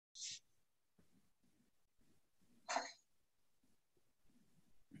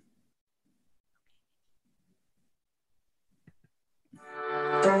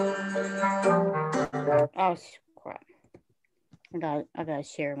Oh, crap. I gotta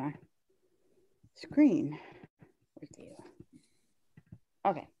share my screen with you.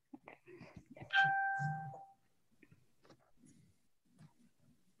 Okay.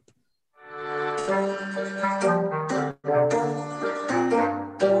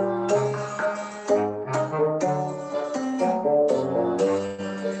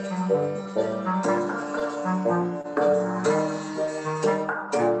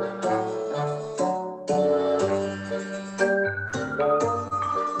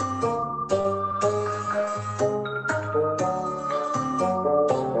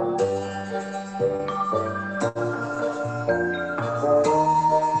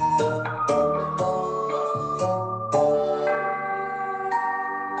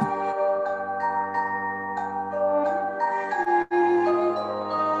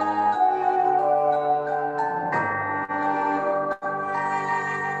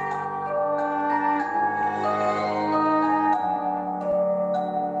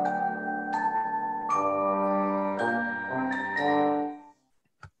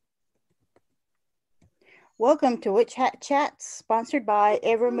 Welcome to Witch Hat Chats, sponsored by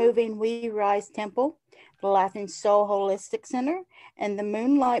Ever Moving We Rise Temple, the Laughing Soul Holistic Center, and the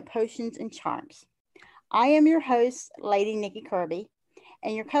Moonlight Potions and Charms. I am your host, Lady Nikki Kirby,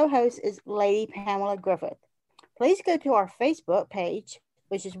 and your co-host is Lady Pamela Griffith. Please go to our Facebook page,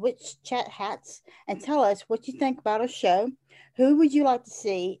 which is Witch Chat Hats, and tell us what you think about our show, who would you like to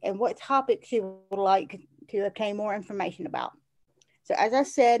see, and what topics you would like to obtain more information about. So as I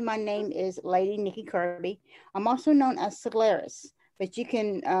said, my name is Lady Nikki Kirby. I'm also known as Solaris, but you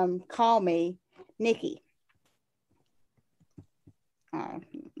can call me Nikki.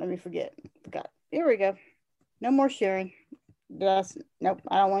 Let me forgot. Here we go. No more sharing. Nope,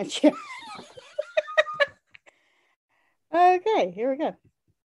 I don't want to share. Okay, here we go.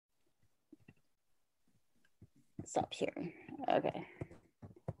 Stop sharing. Okay.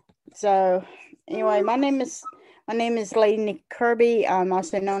 So anyway, my name is Lady Nikki Kirby. I'm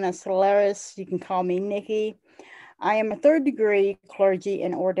also known as Solaris. You can call me Nikki. I am a third degree clergy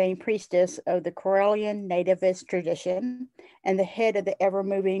and ordained priestess of the Karelian nativist tradition and the head of the ever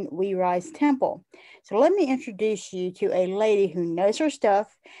moving We Rise Temple. So let me introduce you to a lady who knows her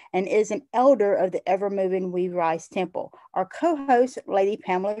stuff and is an elder of the ever moving We Rise Temple, our co-host, Lady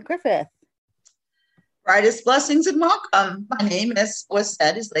Pamela Griffith. Brightest blessings and welcome. My name is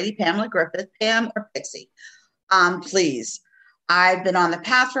Lady Pamela Griffith, Pam or Pixie. Please. I've been on the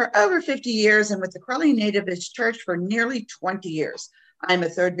path for over 50 years and with the Karelian Nativist Church for nearly 20 years. I'm a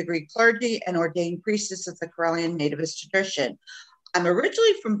third degree clergy and ordained priestess of the Karelian Nativist tradition. I'm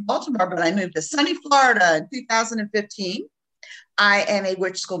originally from Baltimore, but I moved to sunny Florida in 2015. I am a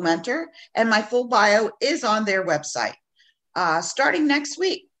witch school mentor, and my full bio is on their website. Starting next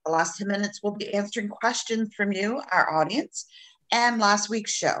week, the last 10 minutes, we'll be answering questions from you, our audience, and last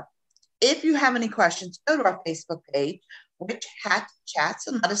week's show. If you have any questions, go to our Facebook page, Witch Hat Chats,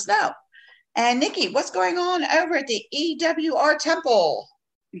 and let us know. And Nikki, what's going on over at the EWR Temple?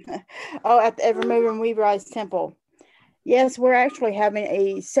 At the Ever Moving We Rise Temple. Yes, we're actually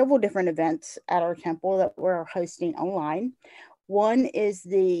having several different events at our temple that we're hosting online. One is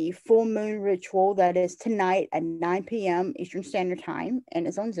the full moon ritual that is tonight at 9 p.m. Eastern Standard Time, and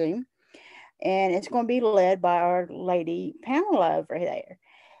it's on Zoom. And it's going to be led by our Lady Pamela over there.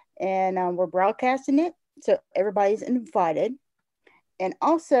 And we're broadcasting it, so everybody's invited. And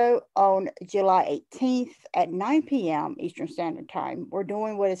also on July 18th at 9 p.m. Eastern Standard Time, we're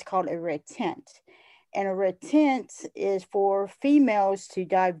doing what is called a red tent. And a red tent is for females to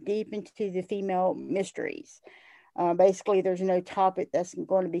dive deep into the female mysteries. Basically, there's no topic that's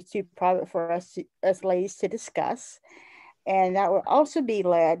going to be too private for us ladies to discuss. And that will also be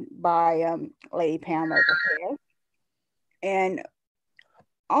led by Lady Pam over here. And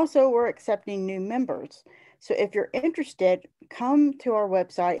also, we're accepting new members. So if you're interested, come to our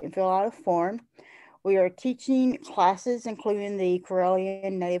website and fill out a form. We are teaching classes, including the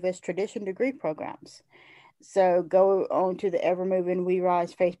Karelian Nativist Tradition degree programs. So go on to the Ever Moving We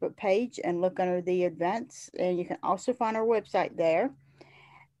Rise Facebook page and look under the events. And you can also find our website there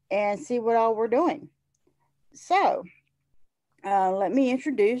and see what all we're doing. So let me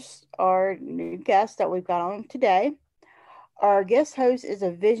introduce our new guest that we've got on today. Our guest host is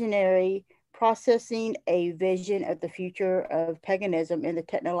a visionary processing a vision of the future of paganism in the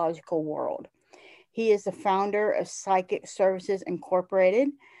technological world. He is the founder of Psychic Services Incorporated,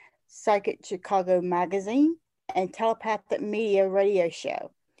 Psychic Chicago Magazine, and Telepathic Media Radio Show,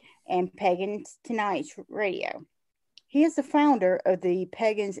 and Pagans Tonight's Radio. He is the founder of the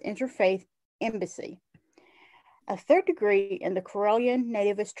Pagans Interfaith Embassy. A third degree in the Karelian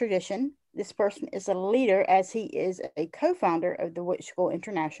Nativist tradition, This person is a leader as he is a co-founder of the Witch School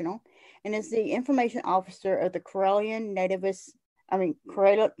International and is the information officer of the Karelian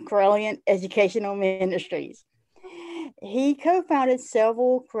Educational Ministries. He co-founded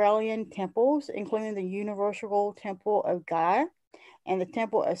several Karelian temples, including the Universal Temple of Gaia and the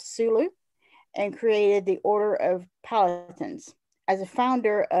Temple of Sulu, and created the Order of Paladins. As a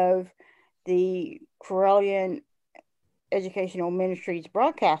founder of the Karelian Educational Ministries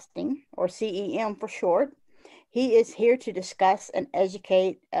Broadcasting, or CEM for short, he is here to discuss and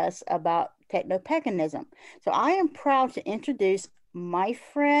educate us about techno-paganism. So I am proud to introduce my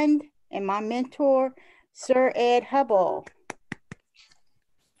friend and my mentor, Sir Ed Hubbard.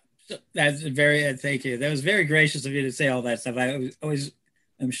 That's very, thank you. That was very gracious of you to say all that stuff. I always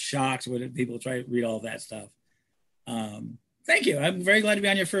am shocked when people try to read all that stuff. Thank you. I'm very glad to be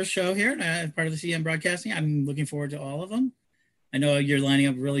on your first show here, part of the CM Broadcasting. I'm looking forward to all of them. I know you're lining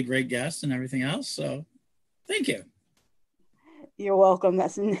up really great guests and everything else, so thank you. You're welcome.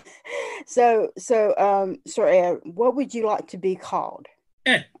 So, Sir Ed, what would you like to be called?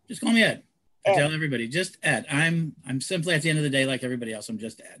 Ed. Just call me Ed. I tell everybody, just Ed. I'm simply, at the end of the day, like everybody else, I'm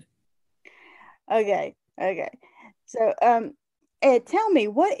just Ed. Okay. So, Ed, tell me,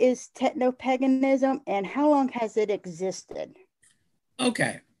 what is techno-paganism and how long has it existed?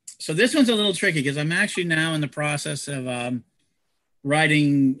 Okay. So this one's a little tricky because I'm actually now in the process of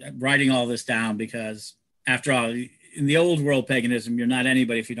writing all this down, because after all, in the old world paganism, you're not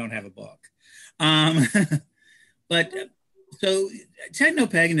anybody if you don't have a book. But so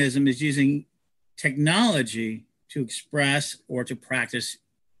techno-paganism is using technology to express or to practice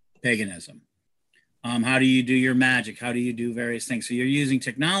paganism. How do you do your magic? How do you do various things? So you're using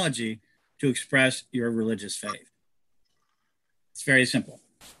technology to express your religious faith. It's very simple.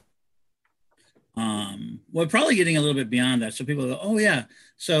 We're probably getting a little bit beyond that. So people go, oh yeah.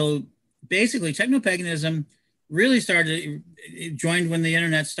 So basically techno-paganism really started, it joined when the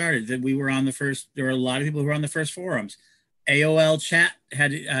internet started, that we were on the first, there were a lot of people who were on the first forums. AOL chat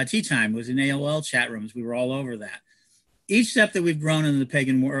had, Tea Time was in AOL chat rooms. We were all over that. Each step that we've grown in the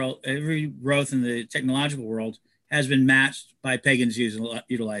pagan world, every growth in the technological world has been matched by pagans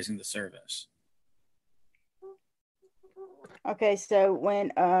utilizing the service. Okay, so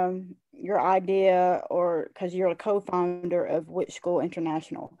when your idea, or because you're a co-founder of Witch School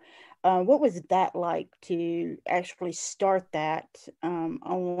International, what was that like to actually start that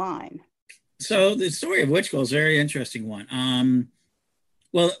online? So the story of Witch School is a very interesting one.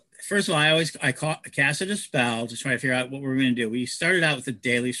 Well, first of all, I casted a spell to try to figure out what we were going to do. We started out with a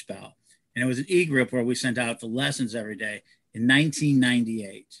daily spell, and it was an e-group where we sent out the lessons every day. In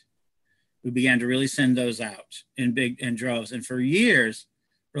 1998, we began to really send those out in droves. And for years,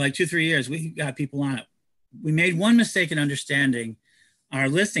 for like 2-3 years, we got people on it. We made one mistake in understanding our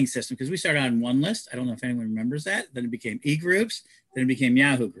listing system, because we started out in one list. I don't know if anyone remembers that. Then it became e-groups, then it became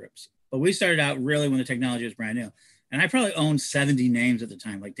Yahoo groups. But we started out really when the technology was brand new. And I probably owned 70 names at the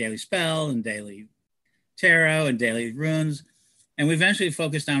time, like Daily Spell and Daily Tarot and Daily Runes. And we eventually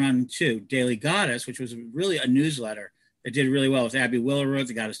focused down on 2, Daily Goddess, which was really a newsletter that did really well with Abby Willerwood,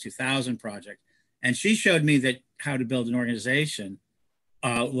 the Goddess 2000 project. And she showed me that how to build an organization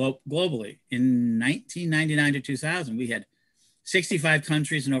globally. In 1999 to 2000, we had 65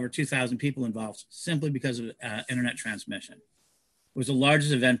 countries and over 2,000 people involved simply because of internet transmission. It was the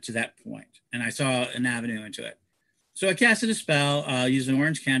largest event to that point, and I saw an avenue into it. So I casted a spell, used an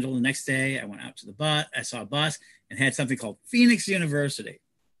orange candle. The next day, I went out to the bus. I saw a bus and had something called Phoenix University.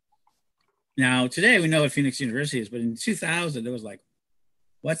 Now, today we know what Phoenix University is, but in 2000, it was like,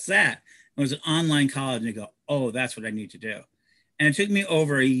 what's that? It was an online college, and you go, oh, that's what I need to do. And it took me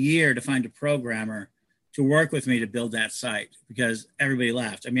over a year to find a programmer to work with me to build that site, because everybody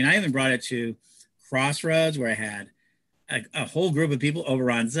left. I mean, I even brought it to Crossroads, where I had a whole group of people over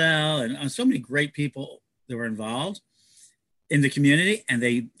on Zell, and so many great people that were involved in the community. And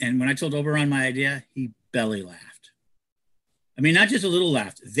when I told Oberon my idea, he belly laughed. I mean, not just a little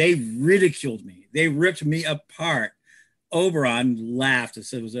laughed. They ridiculed me. They ripped me apart. Oberon laughed and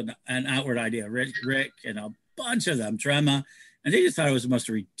said it was an outward idea. Rick and a bunch of them, Trema, and they just thought it was the most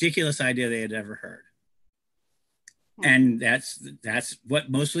ridiculous idea they had ever heard. And that's what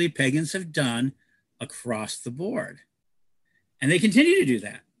mostly pagans have done across the board. And they continue to do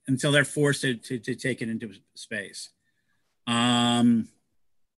that until they're forced to take it into space. So I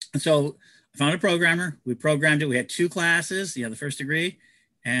found a programmer. We programmed it. We had 2 classes, the first degree.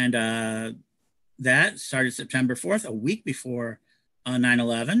 And that started September 4th, a week before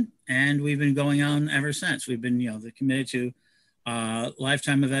 9/11. And we've been going on ever since. We've been, committed to a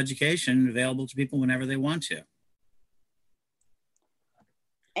lifetime of education available to people whenever they want to.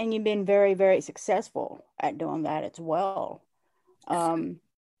 And you've been very, very successful at doing that as well.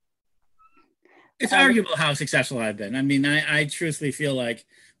 It's arguable how successful I've been. I mean, I truthfully feel like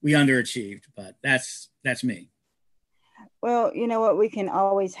we underachieved, but that's me. Well, you know what? We can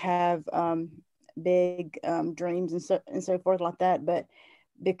always have big dreams and so forth like that. But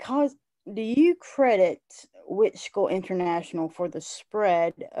because, do you credit Witch School International for the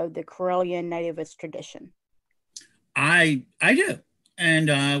spread of the Karelian nativist tradition? I do.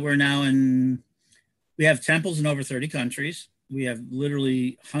 And we have temples in over 30 countries. We have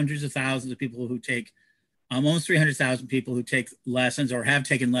literally hundreds of thousands of people who take, almost 300,000 people who take lessons or have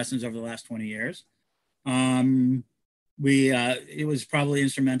taken lessons over the last 20 years. It was probably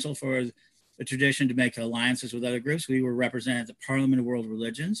instrumental for the tradition to make alliances with other groups. We were represented at the Parliament of World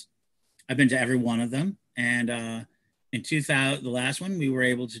Religions. I've been to every one of them. And in 2000, the last one, we were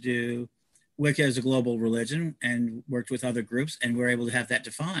able to do Wicca as a global religion and worked with other groups, and we were able to have that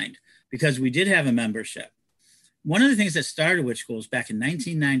defined because we did have a membership. One of the things that started witch schools back in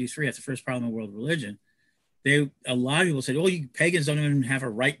 1993 at the first Parliament of World Religion, a lot of people said, "Oh, you pagans don't even have a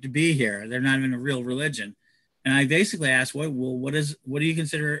right to be here. They're not even a real religion." And I basically asked, what do you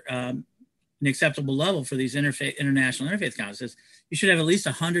consider an acceptable level for these international interfaith councils? You should have at least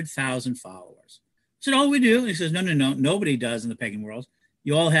 100,000 followers. I said, "Oh, we do." And he says, No, nobody does in the pagan world.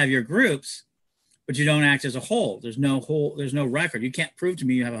 You all have your groups, but you don't act as a whole. There's no record. You can't prove to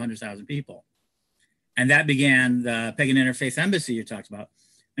me you have 100,000 people. And that began the Pagan Interfaith Embassy you talked about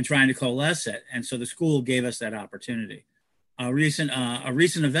and trying to coalesce it. And so the school gave us that opportunity. A recent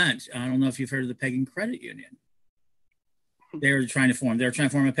event, I don't know if you've heard of the Pagan Credit Union. They were trying to form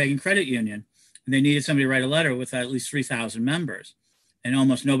a pagan credit union, and they needed somebody to write a letter with at least 3,000 members. And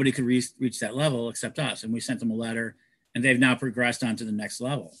almost nobody could reach that level except us. And we sent them a letter, and they've now progressed on to the next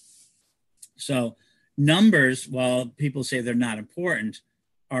level. So numbers, while people say they're not important,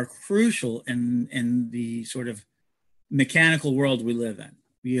 are crucial in the sort of mechanical world we live in.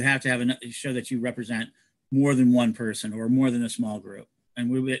 You have to have show that you represent more than one person or more than a small group. And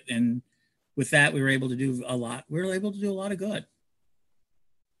with that, we were able to do a lot. We were able to do a lot of good.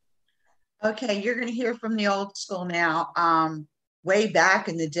 Okay, you're going to hear from the old school now. Way back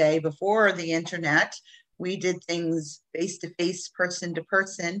in the day, before the internet, we did things face-to-face,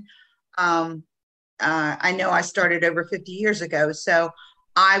 person-to-person. I know I started over 50 years ago, so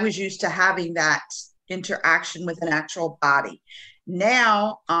I was used to having that interaction with an actual body.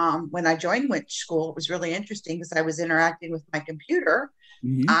 Now, when I joined witch school, it was really interesting because I was interacting with my computer.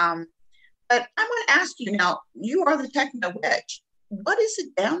 Mm-hmm. But I want to ask you now, you are the techno witch. What is the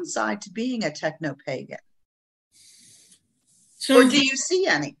downside to being a techno pagan? Or do you see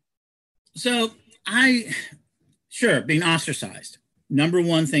any? So being ostracized. Number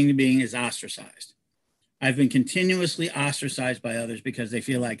one thing to being is ostracized. I've been continuously ostracized by others because they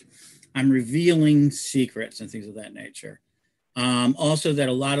feel like I'm revealing secrets and things of that nature. Also, that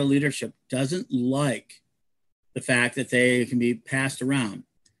a lot of leadership doesn't like the fact that they can be passed around.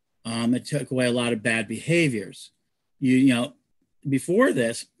 It took away a lot of bad behaviors. You know, before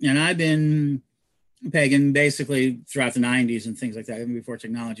this, and I've been pagan basically throughout the 90s and things like that, even before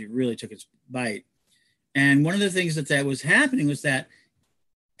technology really took its bite. And one of the things that was happening was that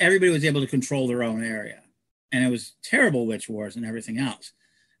everybody was able to control their own area. And it was terrible witch wars and everything else.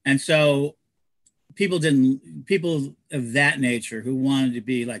 And so people of that nature who wanted to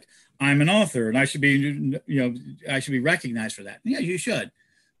be like, I'm an author and I should be recognized for that. Yeah, you should.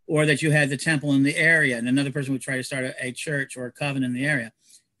 Or that you had the temple in the area and another person would try to start a church or a coven in the area.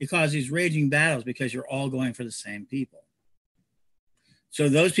 You cause these raging battles because you're all going for the same people. So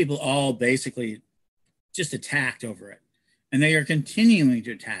those people all basically just attacked over it. And they are continuing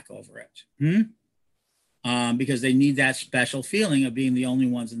to attack over it. Because they need that special feeling of being the only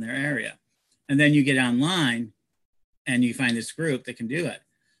ones in their area. And then you get online and you find this group that can do it.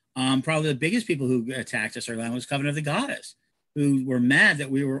 Probably the biggest people who attacked us early on was Coven of the Goddess, who were mad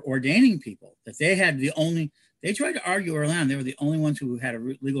that we were ordaining people, that they tried to argue early on, they were the only ones who had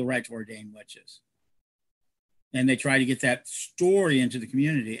a legal right to ordain witches. And they tried to get that story into the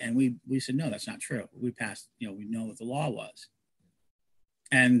community. And we said, no, that's not true. We passed, we know what the law was.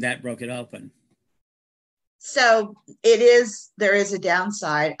 And that broke it open. So there is a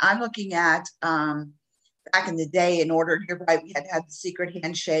downside. I'm looking at back in the day, you're right, we had the secret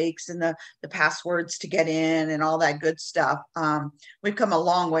handshakes and the passwords to get in and all that good stuff. We've come a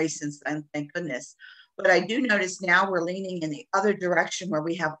long way since then, thank goodness. But I do notice now we're leaning in the other direction where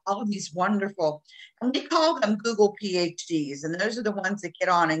we have all of these wonderful, and we call them Google PhDs. And those are the ones that get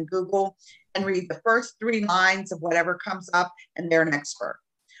on and Google and read the first 3 lines of whatever comes up, and they're an expert.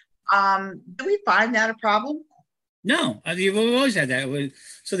 Do we find that a problem? No, you've always had that.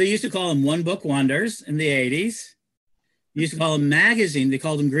 So they used to call them one book wonders in the 80s. They used to call them magazine. They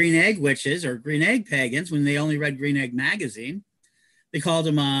called them green egg witches or green egg pagans when they only read green egg magazine. They called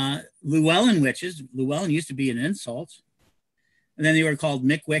them Llewellyn witches. Llewellyn used to be an insult. And then they were called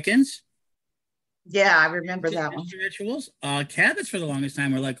McWiccans. Yeah, I remember that one. Rituals. Cabots for the longest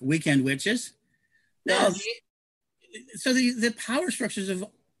time were like weekend witches. Yes. No, so the power structures have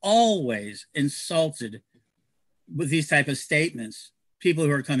always insulted with these type of statements people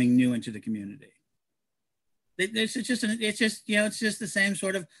who are coming new into the community. It's just the same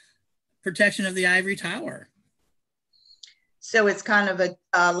sort of protection of the ivory tower. So it's kind of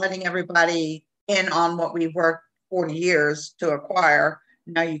a letting everybody in on what we worked 40 years to acquire.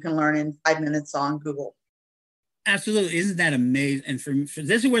 Now you can learn in 5 minutes on Google. Absolutely. Isn't that amazing? And for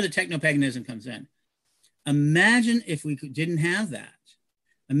this is where the techno-paganism comes in. Imagine if we didn't have that.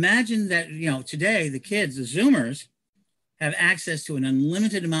 Imagine that, today the kids, the Zoomers, have access to an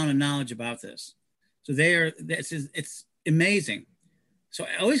unlimited amount of knowledge about this. So it's amazing. So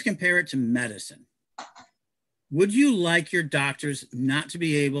I always compare it to medicine. Would you like your doctors not to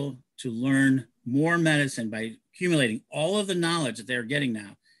be able to learn more medicine by accumulating all of the knowledge that they're getting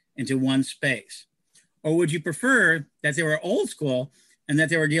now into one space? Or would you prefer that they were old school and that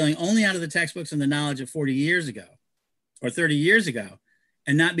they were dealing only out of the textbooks and the knowledge of 40 years ago or 30 years ago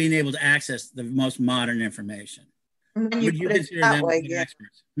and not being able to access the most modern information? Would you consider them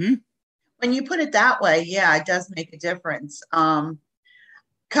experts? When you put it that way, yeah, it does make a difference.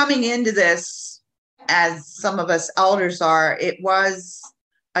 Coming into this, as some of us elders are, it was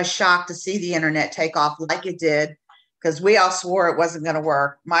a shock to see the internet take off like it did, because we all swore it wasn't going to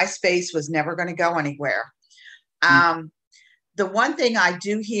work. MySpace was never going to go anywhere. The one thing I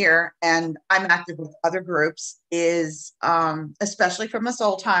do hear, and I'm active with other groups, is especially from us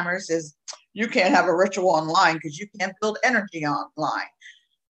old timers, is you can't have a ritual online because you can't build energy online.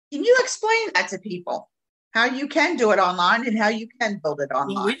 Can you explain that to people? How you can do it online and how you can build it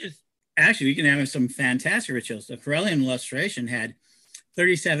online? Well, we can have some fantastic rituals. The Corellian illustration had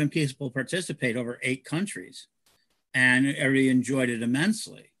 37 people participate over 8 countries, and everybody enjoyed it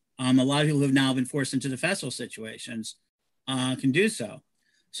immensely. A lot of people who have now been forced into the festival situations can do so.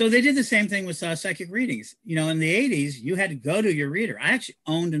 So they did the same thing with psychic readings. In the 80s, you had to go to your reader. I actually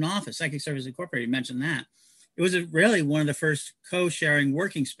owned an office, Psychic Service Incorporated, mentioned that. It was really one of the first co-sharing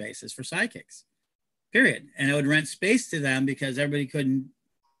working spaces for psychics, period. And I would rent space to them because everybody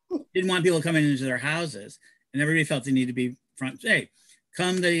didn't want people coming into their houses, and everybody felt they needed to be front. Hey,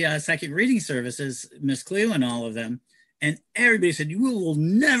 come the psychic reading services, Miss Cleo and all of them, and everybody said, you will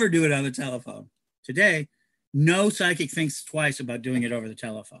never do it on the telephone. Today, no psychic thinks twice about doing it over the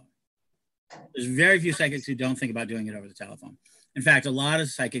telephone. There's very few psychics who don't think about doing it over the telephone. In fact, a lot of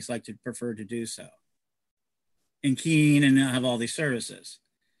psychics prefer to do so and keen and have all these services.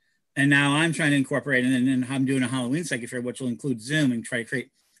 And now I'm trying to incorporate, and then I'm doing a Halloween psychic fair, which will include Zoom, and try to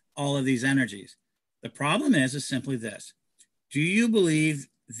create all of these energies. The problem is simply this. Do you believe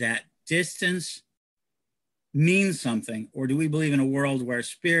that distance means something, or do we believe in a world where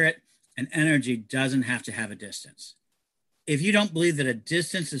spirit and energy doesn't have to have a distance? If you don't believe that a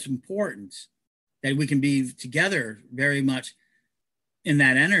distance is important, that we can be together very much in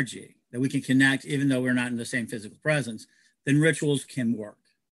that energy, that we can connect even though we're not in the same physical presence, then rituals can work.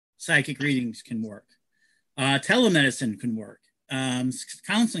 Psychic readings can work. Telemedicine can work.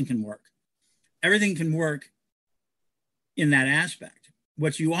 Counseling can work. Everything can work in that aspect.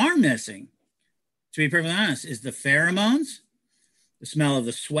 What you are missing, to be perfectly honest, is the pheromones, the smell of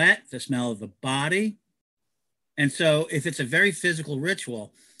the sweat, the smell of the body. And so if it's a very physical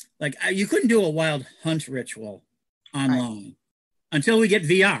ritual, like you couldn't do a wild hunt ritual online until we get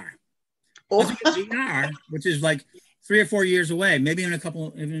VR. Once we get VR, which is like 3 or 4 years away, maybe even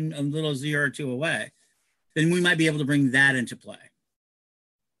a little year or two away, then we might be able to bring that into play.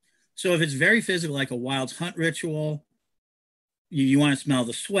 So if it's very physical, like a wild hunt ritual, you want to smell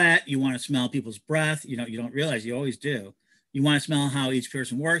the sweat, you want to smell people's breath, you don't realize, you always do. You want to smell how each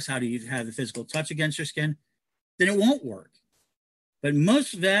person works, how do you have the physical touch against your skin, then it won't work. But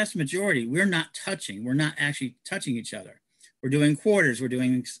vast majority, we're not touching. We're not actually touching each other. We're doing quarters, we're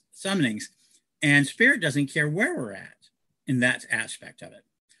doing summonings, and spirit doesn't care where we're at in that aspect of it.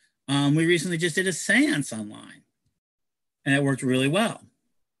 We recently just did a seance online, and it worked really well.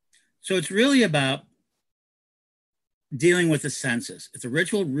 So it's really about dealing with the senses. If the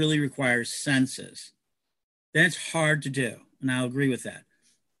ritual really requires senses, then it's hard to do, and I'll agree with that.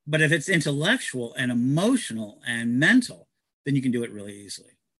 But if it's intellectual and emotional and mental, then you can do it really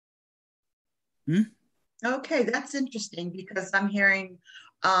easily. Okay, that's interesting, because I'm hearing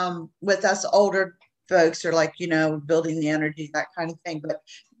with us older folks are like, building the energy, that kind of thing. But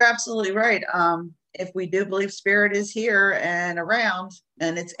you're absolutely right. If we do believe spirit is here and around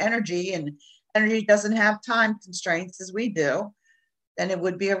and it's energy, and energy doesn't have time constraints as we do, then it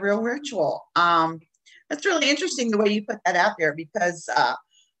would be a real ritual. That's really interesting the way you put that out there, because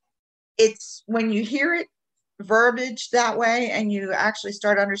it's when you hear it verbiage that way and you actually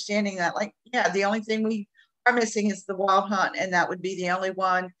start understanding that, like, yeah, the only thing we are missing is the wild hunt, and that would be the only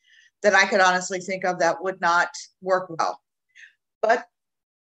one that I could honestly think of that would not work well. But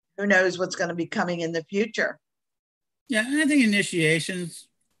who knows what's going to be coming in the future. Yeah, and I think initiations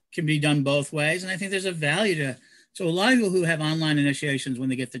can be done both ways, and I think there's a value to. So a lot of people who have online initiations, when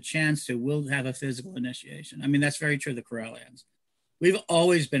they get the chance to, will have a physical initiation. I mean, that's very true of the Corellians. We've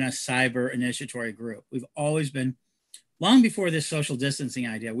always been a cyber initiatory group. We've always been, long before this social distancing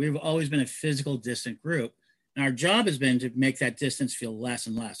idea, we've always been a physical distant group. And our job has been to make that distance feel less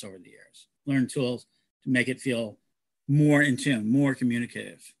and less over the years. Learn tools to make it feel more in tune, more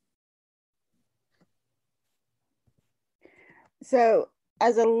communicative. So,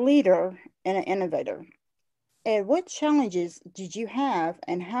 as a leader and an innovator, Ed, what challenges did you have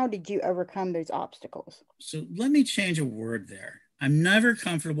and how did you overcome those obstacles? So let me change a word there. I'm never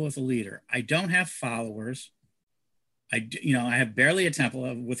comfortable with a leader. I don't have followers. I have barely a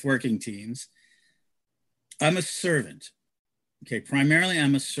temple with working teams. I'm a servant. Okay, primarily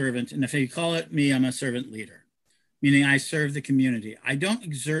I'm a servant. And if you call it me, I'm a servant leader, meaning I serve the community. I don't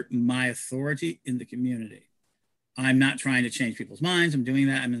exert my authority in the community. I'm not trying to change people's minds. I'm doing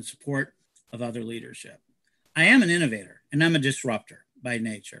that. I'm in support of other leadership. I am an innovator and I'm a disruptor by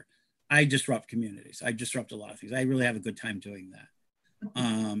nature. I disrupt communities. I disrupt a lot of things. I really have a good time doing that.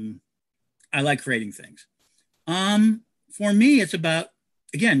 I like creating things. For me, it's about,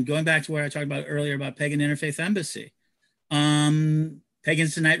 again, going back to what I talked about earlier about Pagan Interfaith Embassy.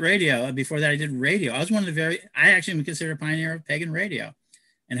 Pagans Tonight Radio. Before that, I did radio. I was one of the I actually am considered a pioneer of pagan radio.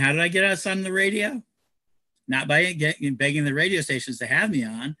 And how did I get us on the radio? Not by begging the radio stations to have me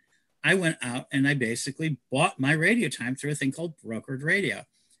on. I went out and I basically bought my radio time through a thing called brokered radio.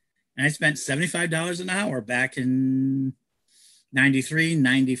 And I spent $75 an hour back in 93,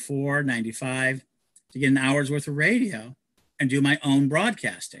 94, 95 to get an hour's worth of radio and do my own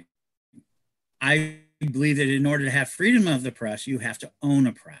broadcasting. I believe that in order to have freedom of the press, you have to own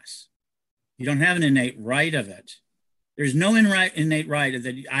a press. You don't have an innate right of it. There's no innate right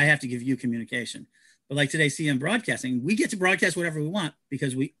that I have to give you communication. But like today, CM Broadcasting, we get to broadcast whatever we want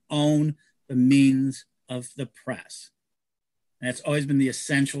because we own the means of the press. And that's always been the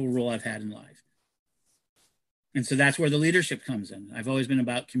essential rule I've had in life. And so that's where the leadership comes in. I've always been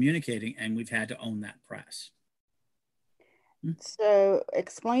about communicating, and we've had to own that press. So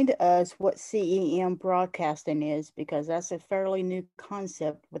explain to us what CEM Broadcasting is, because that's a fairly new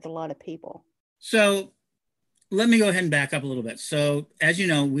concept with a lot of people. So let me go ahead and back up a little bit. So as you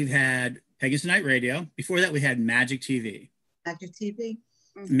know, we've had Pagans Tonight Radio. Before that, we had Magic TV. Magic TV?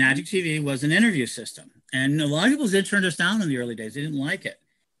 Mm-hmm. Magic TV was an interview system. And a lot of people did turn us down in the early days. They didn't like it.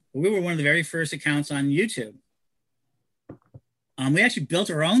 But we were one of the very first accounts on YouTube. We actually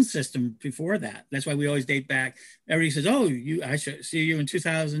built our own system before that. That's why we always date back. Everybody says, I should see you in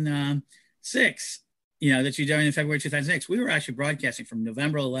 2006, that you joined in February 2006. We were actually broadcasting from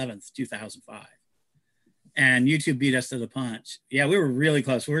November 11th, 2005. And YouTube beat us to the punch. Yeah, we were really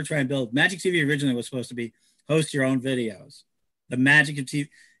close. We were trying to build. Magic TV originally was supposed to be host your own videos. The magic of TV.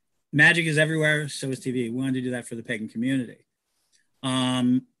 Magic is everywhere, so is TV. We wanted to do that for the pagan community.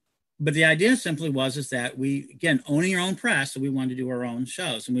 But the idea simply was that we, again, owning your own press, so we wanted to do our own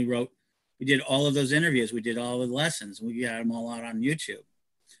shows. And we did all of those interviews. We did all of the lessons. We got them all out on YouTube.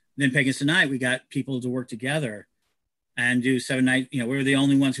 Then Pagans Tonight, we got people to work together and do 7 nights. We were the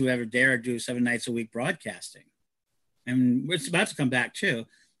only ones who ever dared do 7 nights a week broadcasting. And it's about to come back too.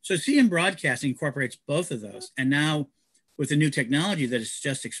 So CM Broadcasting incorporates both of those. And now with the new technology that has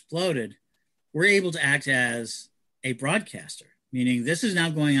just exploded, we're able to act as a broadcaster, meaning this is now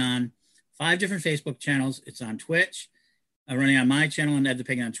going on 5 different Facebook channels. It's on Twitch, running on my channel and Ed the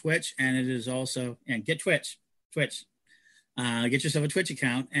Pagan on Twitch. And it is also, and get Twitch. Get yourself a Twitch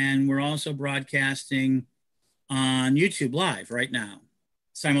account. And we're also broadcasting on YouTube Live right now,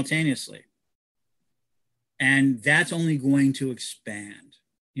 simultaneously. And that's only going to expand,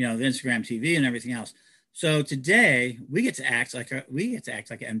 the Instagram TV and everything else. So today we get to act like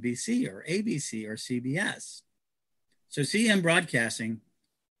NBC or ABC or CBS. So CM Broadcasting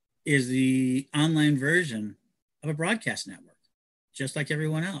is the online version of a broadcast network, just like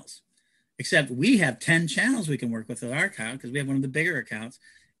everyone else. Except we have 10 channels we can work with our account because we have one of the bigger accounts,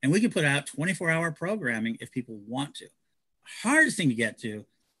 and we can put out 24-hour programming if people want to. Hardest thing to get to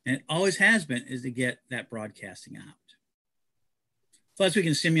and it always has been, is to get that broadcasting out. Plus, we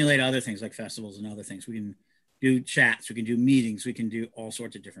can simulate other things like festivals and other things. We can do chats, we can do meetings, we can do all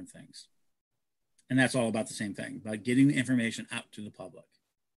sorts of different things. And that's all about the same thing, about getting the information out to the public.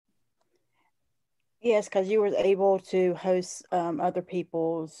 Yes, because you were able to host other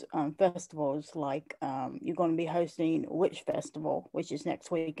people's festivals, like you're going to be hosting Witch Festival, which is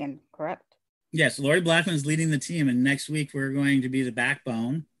next weekend, correct? Yes, Lori Blackman is leading the team, and next week we're going to be the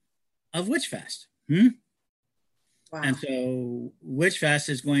backbone of Witch Fest. Wow. And so Witch Fest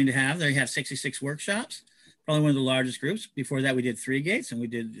is going to they have 66 workshops, probably one of the largest groups. Before that, we did 3 gates, and we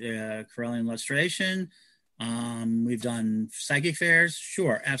did Corellian illustration. We've done psychic fairs.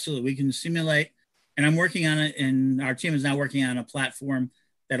 Sure, absolutely. We can simulate. And I'm working on it, and our team is now working on a platform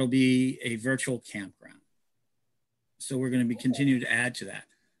that'll be a virtual campground. So we're going to be continuing to add to that.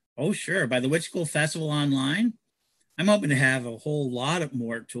 Oh, sure. By the Witch School Festival Online, I'm hoping to have a whole lot of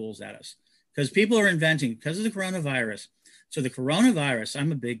more tools at us, because people are inventing, because of the coronavirus. So the coronavirus,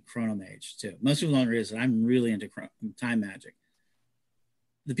 I'm a big chronomage too. Most people don't realize that I'm really into time magic.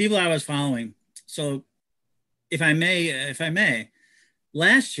 The people I was following, so if I may,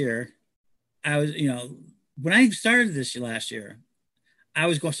 last year, I was, when I started this last year, I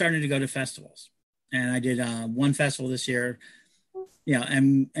was starting to go to festivals, and I did one festival this year,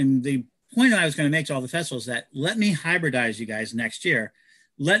 and the point I was going to make to all the festivals is that let me hybridize you guys next year.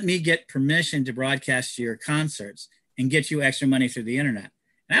 Let me get permission to broadcast your concerts and get you extra money through the internet.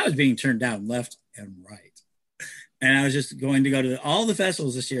 And I was being turned down left and right. And I was just going to go to all the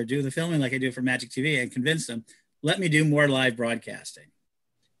festivals this year, do the filming like I do for Magic TV, and convince them, let me do more live broadcasting.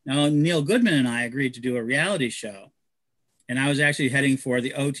 Now, Neil Goodman and I agreed to do a reality show, and I was actually heading for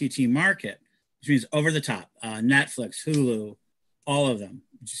the OTT market, which means over the top, Netflix, Hulu, all of them.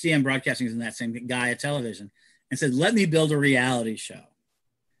 CM Broadcasting is in that same Gaia Television, and said, let me build a reality show.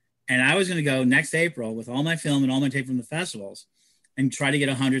 And I was going to go next April with all my film and all my tape from the festivals and try to get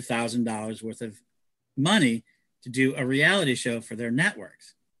 $100,000 worth of money to do a reality show for their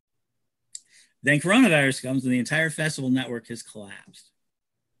networks. Then coronavirus comes and the entire festival network has collapsed.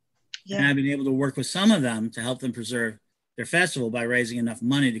 Yeah. And I've been able to work with some of them to help them preserve their festival by raising enough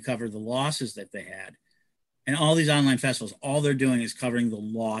money to cover the losses that they had. And all these online festivals, all they're doing is covering the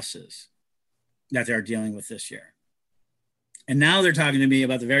losses that they're dealing with this year. And now they're talking to me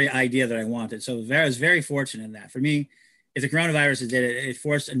about the very idea that I wanted. So I was very fortunate in that. For me, if the coronavirus did it, it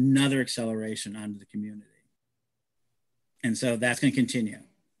forced another acceleration onto the community. And so that's going to continue.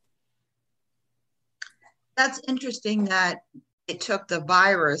 That's interesting that it took the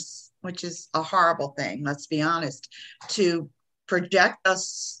virus, which is a horrible thing, let's be honest, to project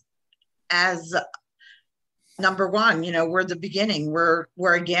us as number one. We're the beginning.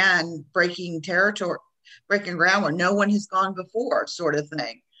 We're again breaking territory, breaking ground where no one has gone before, sort of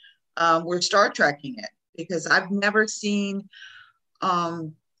thing. We're Star Trekking it, because I've never seen,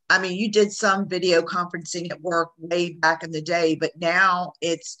 you did some video conferencing at work way back in the day, but now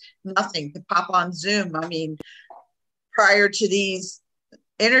it's nothing to pop on Zoom. Prior to these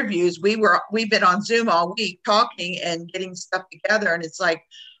interviews, we've been on Zoom all week talking and getting stuff together. And it's like,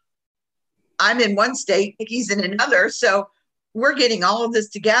 I'm in one state, Nikki's in another. So we're getting all of this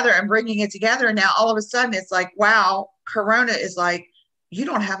together and bringing it together. And now all of a sudden it's like, wow, Corona is like, you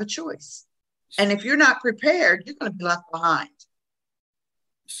don't have a choice. And if you're not prepared, you're going to be left behind.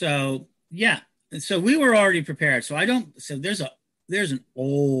 So, yeah. So we were already prepared. So there's an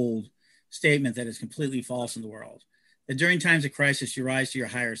old statement that is completely false in the world, that during times of crisis, you rise to your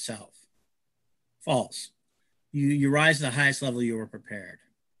higher self. False. You rise to the highest level you were prepared.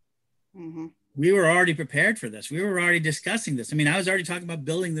 Mm-hmm. We were already prepared for this. We were already discussing this. I was already talking about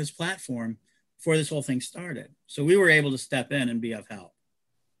building this platform before this whole thing started. So we were able to step in and be of help.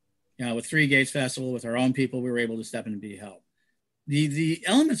 With 3 Gates Festival, with our own people, we were able to step in and be help. The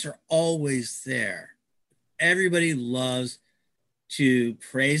elements are always there. Everybody loves to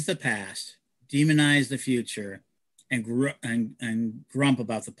praise the past, demonize the future, and grump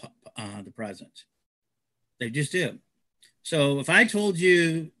about the present. They just do. So if I told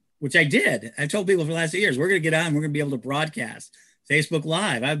you, which I did, I told people for the last 8 years, we're going to get on, we're going to be able to broadcast Facebook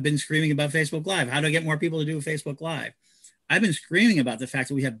Live. I've been screaming about Facebook Live. How do I get more people to do Facebook Live? I've been screaming about the fact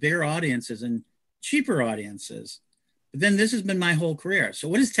that we have bigger audiences and cheaper audiences. But then this has been my whole career. So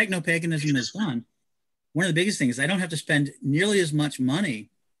what has techno-paganism has done? One of the biggest things is I don't have to spend nearly as much money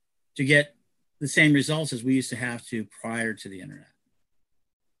to get the same results as we used to have to prior to the internet.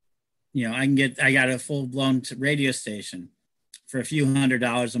 You know, I got a full-blown radio station for a few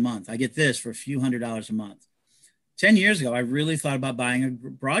 $100s a month. I get this for a few $100s a month. 10 years ago, I really thought about buying a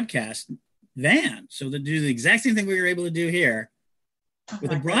broadcast van. So to do the exact same thing we were able to do here,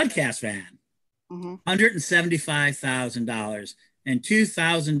 with a broadcast van, $175,000 and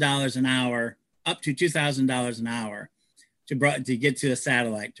 $2,000 an hour, up to $2,000 an hour to get to a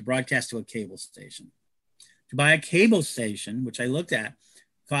satellite, to broadcast to a cable station. To buy a cable station, which I looked at,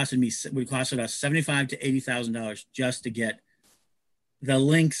 costed us $75,000 to $80,000 just to get the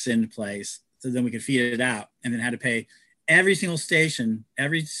links in place, so then we could feed it out, and then had to pay every single station,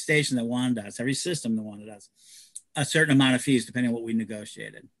 every station that wanted us, every system that wanted us, a certain amount of fees depending on what we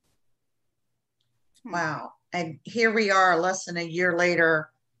negotiated. Wow. And here we are less than a year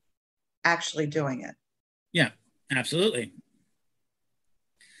later actually doing it. Yeah, absolutely.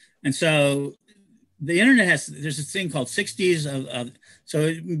 And so the internet there's this thing called 6 Ds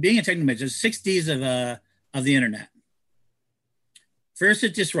so being a technical major, there's 6 Ds of the internet. First,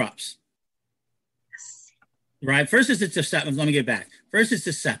 it disrupts. Yes. Right? First, it's deceptive. Let me get back. First, it's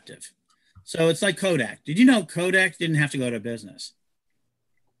deceptive. So it's like Kodak. Did you know Kodak didn't have to go to business?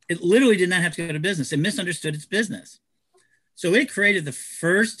 It literally did not have to go to business. It misunderstood its business. So it created the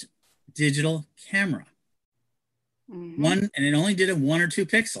first digital camera. And it only did 1 or 2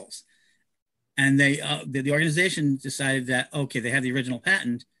 pixels. And the organization decided that, okay, they had the original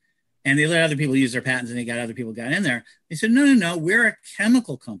patent, and they let other people use their patents, and they got other people got in there. They said, no, we're a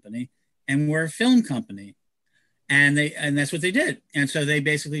chemical company and we're a film company. And that's what they did. And so they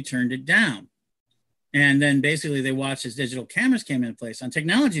basically turned it down. And then basically they watched as digital cameras came into place on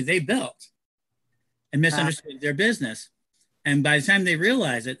technology they built and misunderstood their business. And by the time they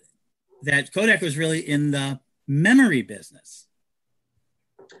realized it, that Kodak was really in the memory business,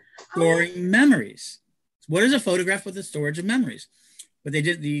 storing memories. What is a photograph but the storage of memories? But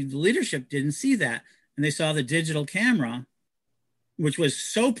the leadership didn't see that. And they saw the digital camera, which was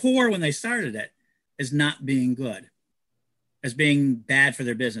so poor when they started it, as not being good, as being bad for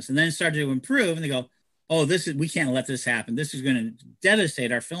their business. And then it started to improve, and they go, oh, we can't let this happen. This is going to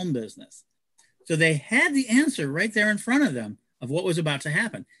devastate our film business. So they had the answer right there in front of them of what was about to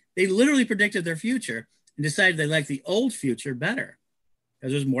happen. They literally predicted their future and decided they liked the old future better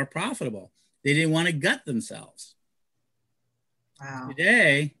because it was more profitable. They didn't want to gut themselves. Wow.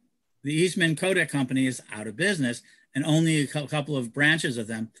 Today, the Eastman Kodak company is out of business, and only a couple of branches of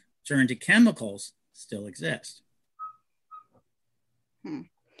them turned to chemicals still exist.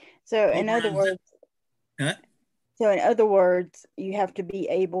 So in other words, you have to be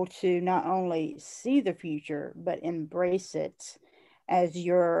able to not only see the future, but embrace it as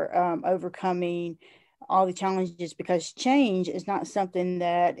you're overcoming all the challenges, because change is not something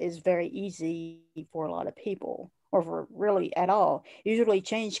that is very easy for a lot of people, or for really at all. Usually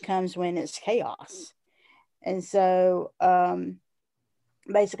change comes when it's chaos. And so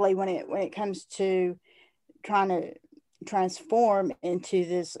basically when it comes to trying to transform into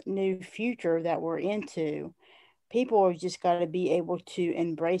this new future that we're into, people have just got to be able to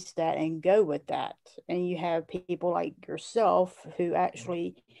embrace that and go with that. And you have people like yourself who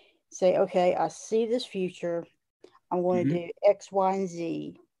actually say, okay, I see this future, I'm going to do X, Y, and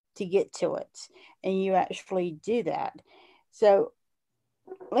Z to get to it. And you actually do that. So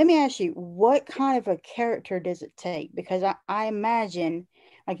let me ask you, what kind of a character does it take? Because I imagine,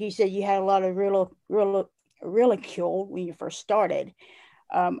 like you said, you had a lot of ridicule when you first started.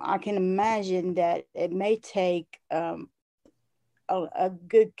 I can imagine that it may take a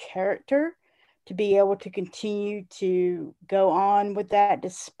good character to be able to continue to go on with that,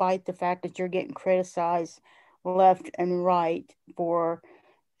 despite the fact that you're getting criticized left and right for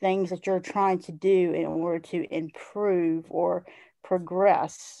things that you're trying to do in order to improve or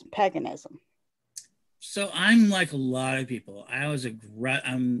progress paganism. So I'm like a lot of people. I was a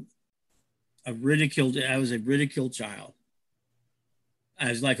ridiculed child. I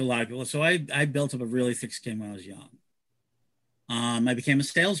was like a lot of people. So I built up a really thick skin when I was young. I became a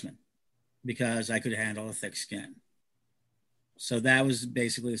salesman because I could handle a thick skin. So that was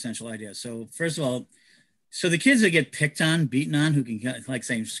basically the essential idea. So first of all, so the kids that get picked on, beaten on, who can like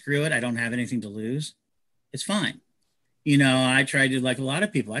saying, screw it, I don't have anything to lose, it's fine. You know, I tried to, like a lot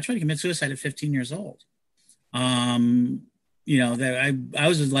of people, I tried to commit suicide at 15 years old. You know, that I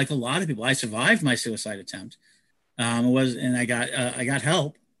was like a lot of people. I survived my suicide attempt. I got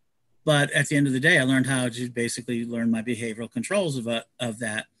help, but at the end of the day, I learned how to basically learn my behavioral controls of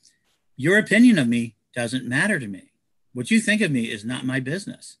that. Your opinion of me doesn't matter to me. What you think of me is not my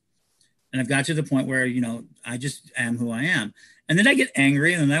business. And I've got to the point where, you know, I just am who I am. And then I get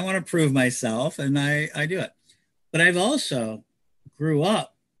angry and then I want to prove myself, and I do it. But I've also grew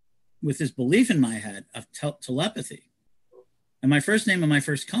up with this belief in my head of telepathy. And my first name of my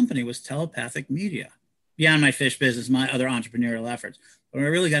first company was Telepathic Media. Beyond my fish business, my other entrepreneurial efforts. But what I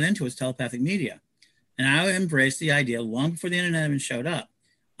really got into was telepathic media. And I embraced the idea long before the internet even showed up.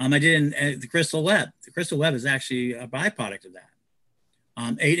 I did in the crystal web. The crystal web is actually a byproduct of that.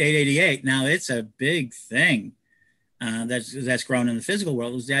 8888. Now it's a big thing that's grown in the physical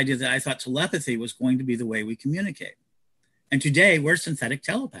world. It was the idea that I thought telepathy was going to be the way we communicate. And today we're synthetic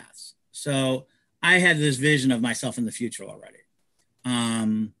telepaths. So I had this vision of myself in the future already.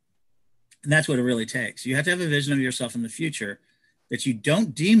 And that's what it really takes. You have to have a vision of yourself in the future that you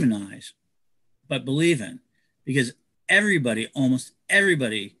don't demonize, but believe in. Because everybody, almost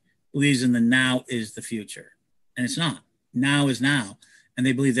everybody, believes in the now is the future. And it's not. Now is now. And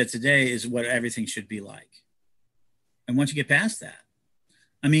they believe that today is what everything should be like. And once you get past that,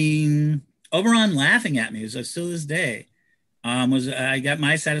 I mean, Oberon laughing at me still to this day. I got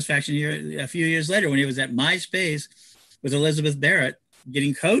my satisfaction here a few years later when he was at MySpace with Elizabeth Barrett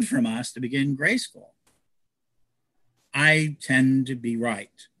getting code from us to begin grade school. I tend to be right.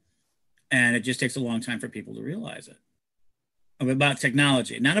 And it just takes a long time for people to realize it. About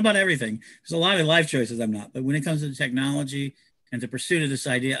technology, not about everything. There's a lot of life choices I'm not, but when it comes to technology and the pursuit of this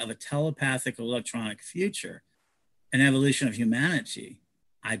idea of a telepathic electronic future, an evolution of humanity,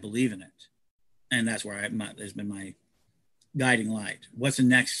 I believe in it. And that's where has been my guiding light. What's the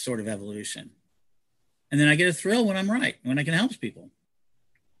next sort of evolution? And then I get a thrill when I'm right, when I can help people.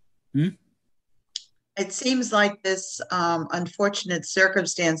 It seems like this unfortunate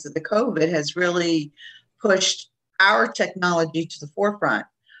circumstance of the COVID has really pushed our technology to the forefront.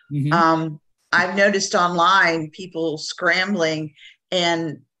 Mm-hmm. I've noticed online people scrambling,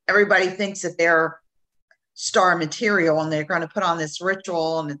 and everybody thinks that they're star material and they're going to put on this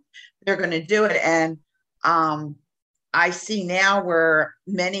ritual and they're going to do it. And I see now where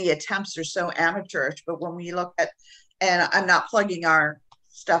many attempts are so amateurish, but when we look at, and I'm not plugging our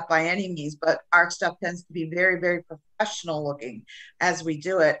stuff by any means, but our stuff tends to be very, very professional looking as we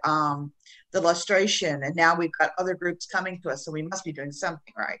do it. The illustration, and now we've got other groups coming to us, so we must be doing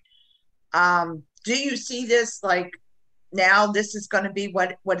something right. Do you see this like now this is going to be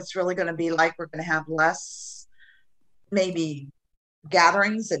what it's really going to be like? We're going to have less maybe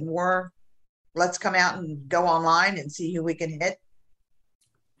gatherings and more let's come out and go online and see who we can hit.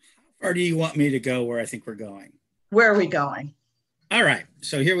 Or do you want me to go where I think we're going? Where are we going? All right,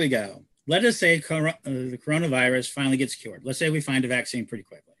 so here we go. Let us say the coronavirus finally gets cured. Let's say we find a vaccine pretty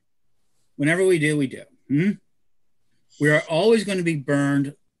quickly. Whenever we do, we do. We are always going to be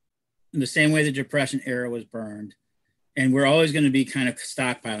burned in the same way the Depression era was burned. And we're always going to be kind of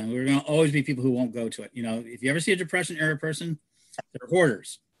stockpiling. We're going to always be people who won't go to it. You know, if you ever see a Depression era person, they're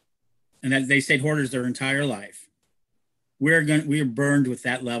hoarders. And that they stayed hoarders their entire life. We are burned with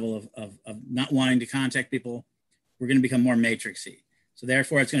that level of not wanting to contact people. We're going to become more matrixy. So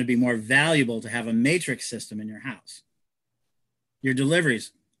therefore, it's going to be more valuable to have a matrix system in your house. Your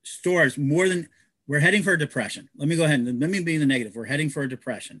deliveries, stores, we're heading for a depression. Let me go ahead and let me be the negative. We're heading for a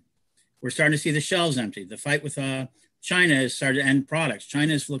depression. We're starting to see the shelves empty. The fight with China has started to end products.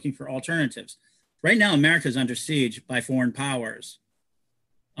 China is looking for alternatives. Right now, America is under siege by foreign powers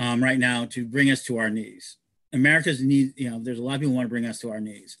right now to bring us to our knees. There's a lot of people who want to bring us to our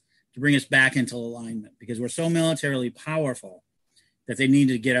knees, to bring us back into alignment, because we're so militarily powerful that they need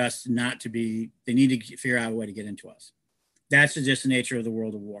to get us they need to figure out a way to get into us. That's just the nature of the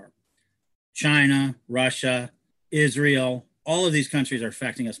world of war. China, Russia, Israel, all of these countries are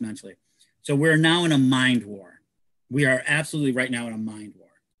affecting us mentally. So we're now in a mind war. We are absolutely right now in a mind war.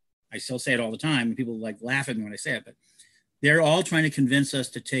 I still say it all the time, and people laugh at me when I say it, but they're all trying to convince us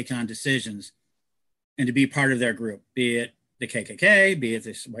to take on decisions and to be part of their group, be it the KKK, be it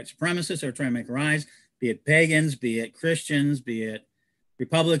the white supremacists who are trying to make a rise, be it pagans, be it Christians, be it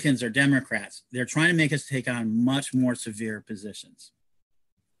Republicans or Democrats. They're trying to make us take on much more severe positions.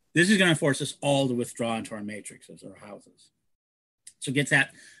 This is going to force us all to withdraw into our matrices or houses. So get that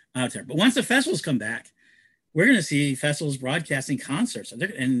out there. But once the festivals come back, we're going to see festivals broadcasting concerts.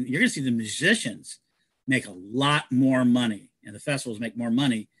 And you're going to see the musicians make a lot more money, and the festivals make more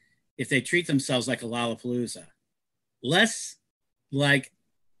money if they treat themselves like a Lollapalooza. Less like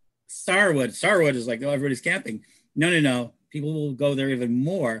Starwood. Starwood is like, oh, everybody's camping. No. People will go there even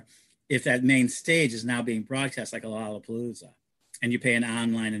more if that main stage is now being broadcast like a Lollapalooza and you pay an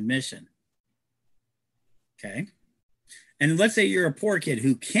online admission. Okay. And let's say you're a poor kid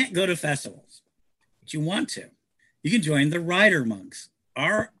who can't go to festivals, but you want to. You can join the Rider Monks,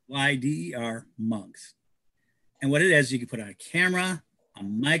 RYDER monks. And what it is, you can put on a camera, a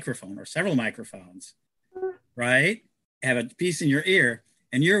microphone, or several microphones, right? Have a piece in your ear,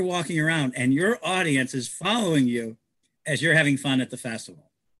 and you're walking around, and your audience is following you as you're having fun at the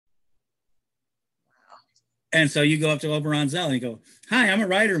festival. And so you go up to Oberon Zell and you go, hi, I'm a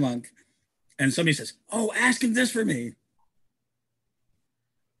Rider Monk. and somebody says, oh, ask him this for me.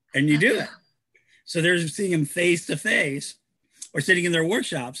 And you do it. So they're seeing him face to face or sitting in their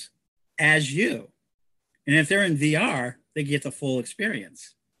workshops as you. And if they're in VR, they get the full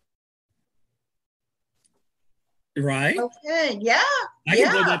experience. Right? Okay. Yeah. I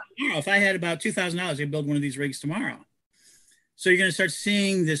can build that tomorrow. If I had about $2,000, I could build one of these rigs tomorrow. So you're going to start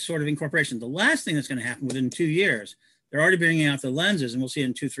seeing this sort of incorporation. The last thing that's going to happen within 2 years, they're already bringing out the lenses, and we'll see it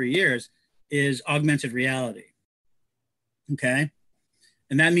in 2-3 years, is augmented reality. Okay?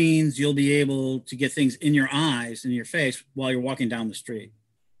 And that means you'll be able to get things in your eyes, in your face, while you're walking down the street.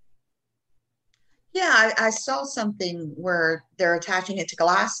 Yeah, I saw something where they're attaching it to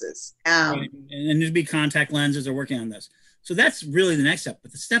glasses. Right. And there'd be contact lenses. They're working on this. So that's really the next step.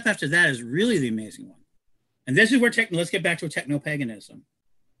 But the step after that is really the amazing one. And this is where let's get back to techno-paganism.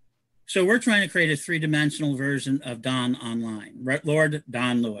 So we're trying to create a 3-dimensional version of Don online, Lord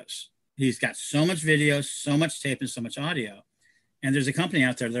Don Lewis. He's got so much video, so much tape, and so much audio. And there's a company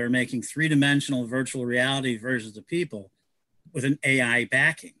out there that are making 3-dimensional virtual reality versions of people with an AI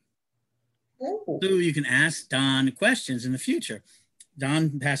backing. Ooh. So you can ask Don questions in the future.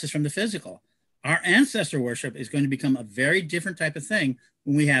 Don passes from the physical. Our ancestor worship is going to become a very different type of thing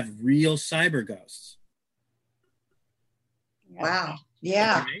when we have real cyber ghosts. Wow.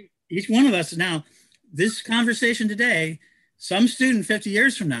 Yeah. Okay? Each one of us now, this conversation today, some student 50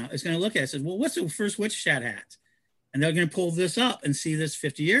 years from now is going to look at it and say, well, what's the first witch chat hat? And they're going to pull this up and see this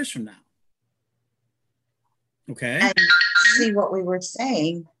 50 years from now. Okay. And see what we were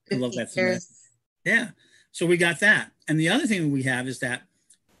saying. I love that. Yeah. So we got that. And the other thing we have is that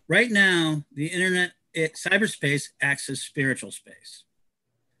right now, the internet, cyberspace acts as spiritual space.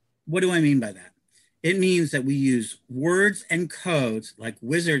 What do I mean by that? It means that we use words and codes, like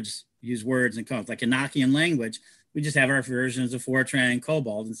wizards use words and codes, like Enochian language. We just have our versions of Fortran and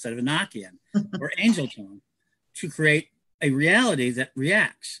Cobalt instead of Enochian or Angel Tone to create a reality that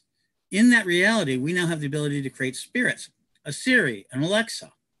reacts. In that reality, we now have the ability to create spirits, a Siri, an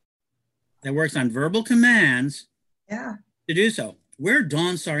Alexa, that works on verbal commands to do so. We're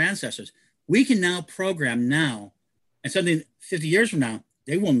Dawn Star ancestors. We can now program now, and something 50 years from now,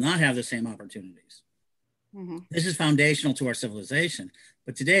 they will not have the same opportunities. Mm-hmm. This is foundational to our civilization.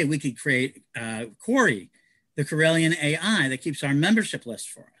 But today we could create Corey, the Corellian AI that keeps our membership list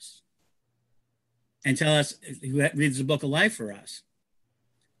for us and tell us who reads the book of life for us.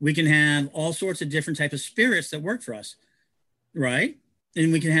 We can have all sorts of different types of spirits that work for us, right?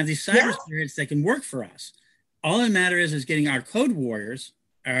 And we can have these cyber spirits that can work for us. All that matters is getting our code warriors,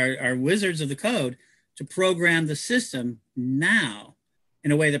 our wizards of the code, to program the system now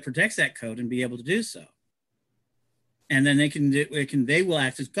in a way that protects that code and be able to do so. And then they will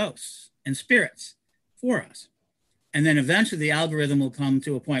act as ghosts and spirits for us. And then eventually the algorithm will come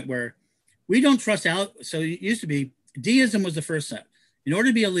to a point where we don't trust out. So it used to be deism was the first step. In order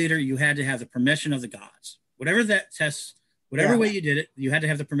to be a leader, you had to have the permission of the gods. Whatever that test, whatever way you did it, you had to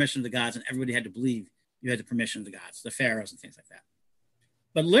have the permission of the gods, and everybody had to believe you had the permission of the gods, the pharaohs and things like that.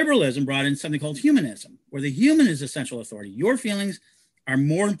 But liberalism brought in something called humanism, where the human is essential authority. Your feelings are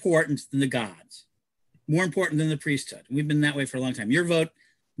more important than the gods, more important than the priesthood. We've been that way for a long time. Your vote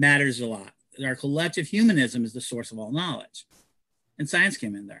matters a lot. Our collective humanism is the source of all knowledge. And science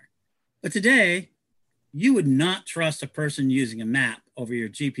came in there. But today, you would not trust a person using a map over your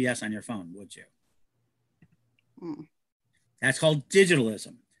GPS on your phone, would you? That's called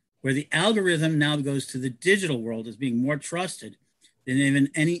digitalism, where the algorithm now goes to the digital world as being more trusted than even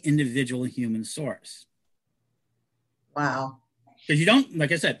any individual human source. Wow. Because you don't,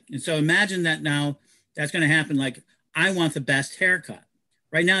 like I said, and so imagine that now that's going to happen. Like, I want the best haircut.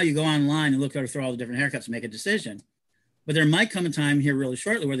 Right now, you go online and look through all the different haircuts and make a decision. But there might come a time here really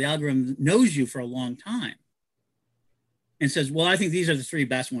shortly where the algorithm knows you for a long time and says, well, I think these are the 3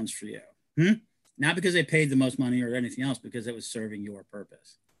 best ones for you. Not because they paid the most money or anything else, because it was serving your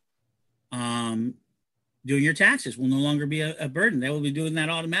purpose. Doing your taxes will no longer be a burden. They will be doing that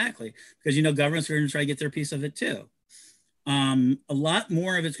automatically because, governments are going to try to get their piece of it too. A lot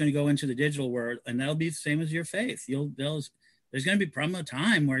more of it's going to go into the digital world, and that'll be the same as your faith. There's going to be probably a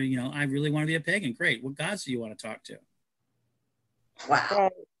time where, I really want to be a pagan. Great. What gods do you want to talk to? Wow.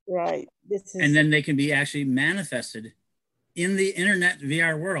 Right. And then they can be actually manifested in the internet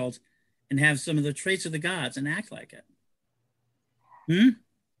VR world and have some of the traits of the gods and act like it.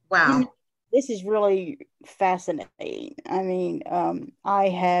 Wow. This is really fascinating. I mean, I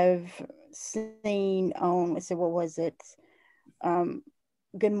have seen on, what was it?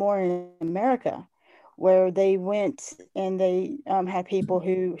 Good Morning America, where they went and they had people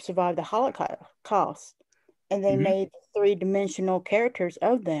who survived the Holocaust, and they made 3-dimensional characters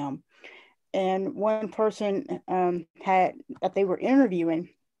of them. and one person had that they were interviewing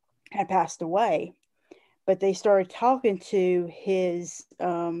had passed away, but they started talking to his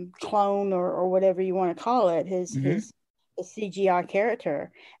clone or whatever you want to call it, his CGI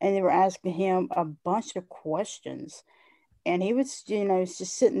character, and they were asking him a bunch of questions, and he was,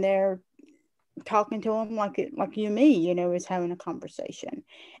 just sitting there talking to him like you and me, was having a conversation,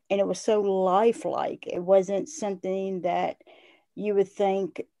 and it was so lifelike. It wasn't something that you would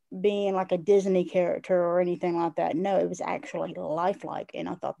think being like a Disney character or anything like that. No, it was actually lifelike, and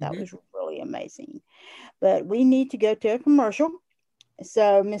I thought that was really amazing. But we need to go to a commercial.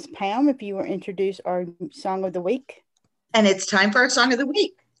 So, Miss Pam, if you will introduce our song of the week. And it's time for our song of the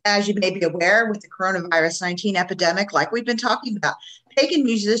week. As you may be aware, with the coronavirus 19 epidemic, like we've been talking about, pagan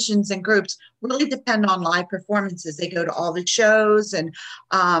musicians and groups really depend on live performances. They go to all the shows and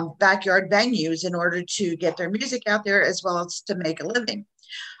backyard venues in order to get their music out there, as well as to make a living.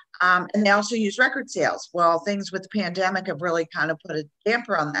 And they also use record sales. Well, things with the pandemic have really kind of put a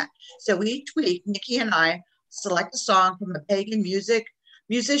damper on that. So each week, Nikki and I select a song from a pagan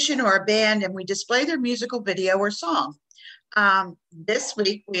musician or a band, and we display their musical video or song. This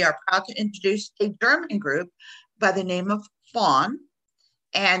week, we are proud to introduce a German group by the name of Faun,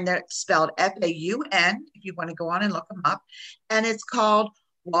 and they're spelled Faun, if you want to go on and look them up, and it's called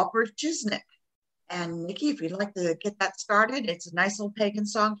Walpurgisnacht. And Nikki, if you'd like to get that started, it's a nice little pagan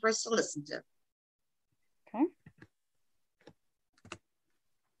song for us to listen to. Okay.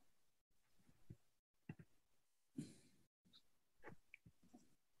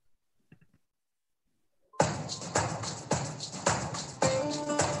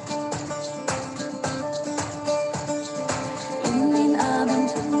 In den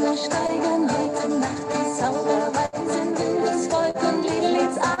Abendhimmel steigen heute Nacht die Zauberweisen in das Volk und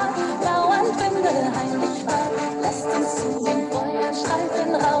Liedlieds Art. Dauernd Winde heimlich wahr, lasst uns zu den Feuern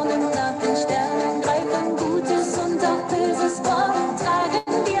streifen, raunen nach den Sternen, greifen Gutes und auch Böses vor,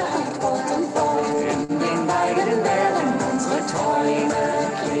 tragen wir halt fort und fort. In den beiden Wellen unsere Träume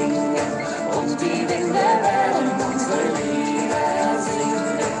klingen und die Winde werden unsere Lieder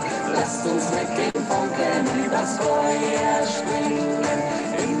singen. Lasst uns mit dem Funken übers Feuer springen,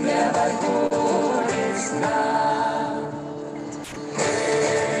 in der Walpurgisnacht.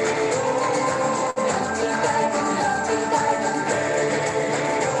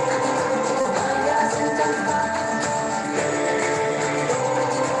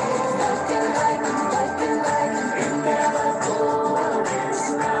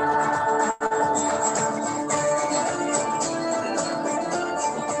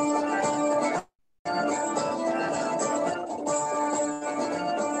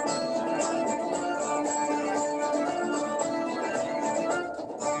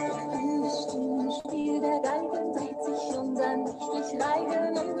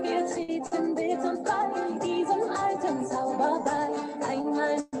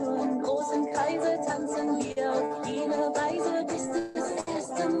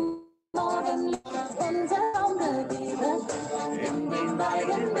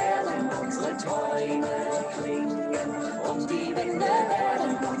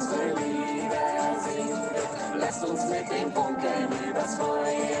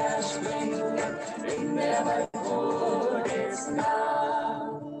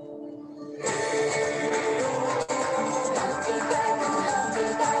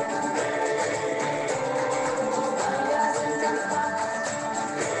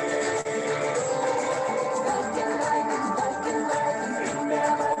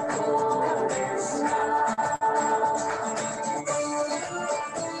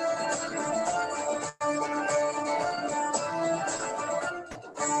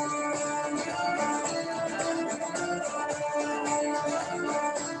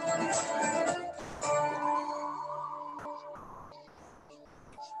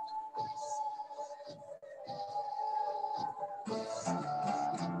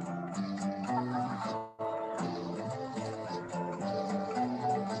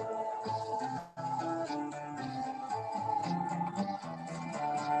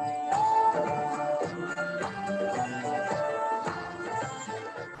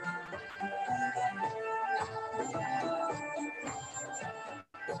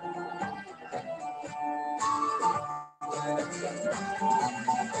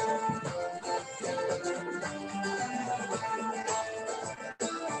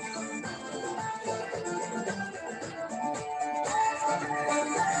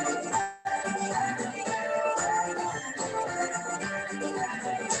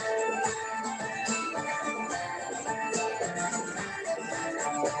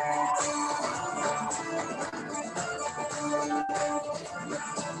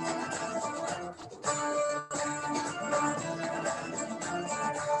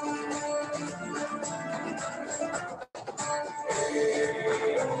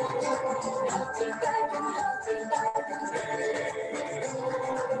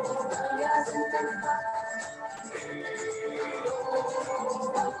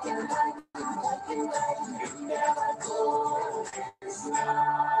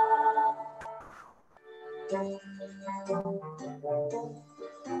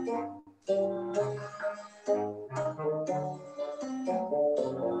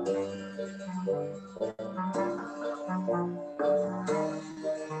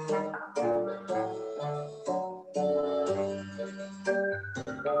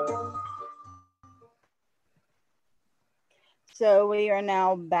 So we are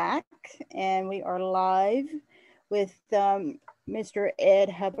now back and we are live with Mr. Ed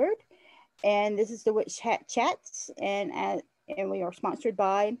Hubbard. And this is the Witch Hat Chats. And we are sponsored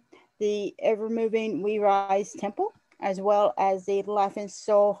by the Ever Moving We Rise Temple, as well as the Life and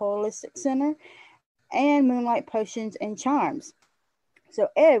Soul Holistic Center and Moonlight Potions and Charms. So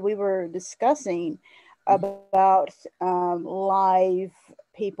Ed, we were discussing about live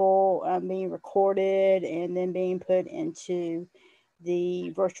people being recorded and then being put into the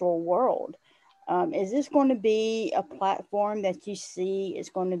virtual world. Is this going to be a platform that you see is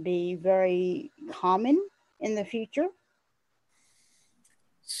going to be very common in the future?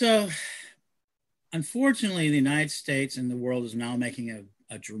 So, unfortunately, the United States and the world is now making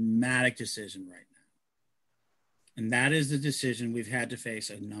a dramatic decision right now. And that is the decision we've had to face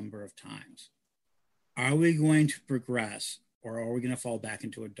a number of times. Are we going to progress, or are we going to fall back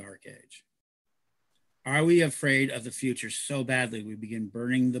into a dark age? Are we afraid of the future so badly we begin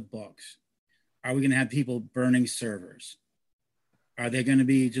burning the books? Are we going to have people burning servers? Are they going to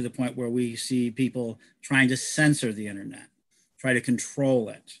be to the point where we see people trying to censor the internet, try to control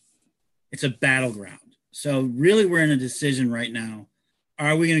it? It's a battleground. So really we're in a decision right now.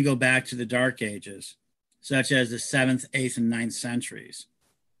 Are we going to go back to the dark ages, such as the 7th, 8th, and 9th centuries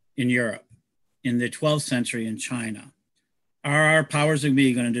in Europe, in the 12th century in China? Are our powers that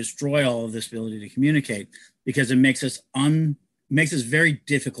be going to destroy all of this ability to communicate because it makes us very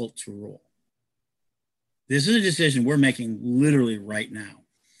difficult to rule? This is a decision we're making literally right now,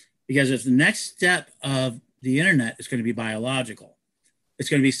 because if the next step of the internet is going to be biological, it's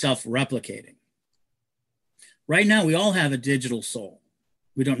going to be self-replicating. Right now, we all have a digital soul.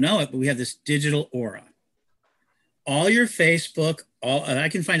 We don't know it, but we have this digital aura. All your Facebook, I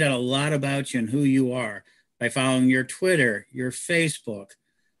can find out a lot about you and who you are by following your Twitter, your Facebook.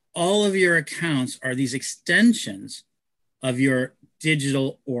 All of your accounts are these extensions of your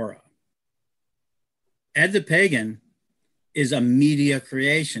digital aura. Ed the Pagan is a media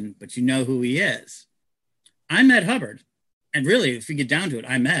creation, but you know who he is. I'm Ed Hubbard. And really, if you get down to it,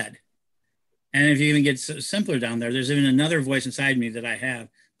 I'm Ed. And if you even get simpler down there, there's even another voice inside me that I have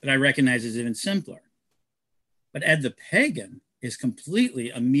that I recognize as even simpler. But Ed the Pagan is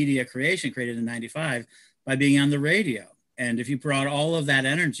completely a media creation created in 95 by being on the radio. And if you brought all of that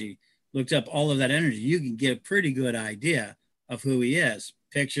energy, looked up all of that energy, you can get a pretty good idea of who he is.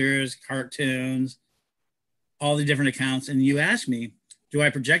 Pictures, cartoons, all the different accounts. And you ask me, do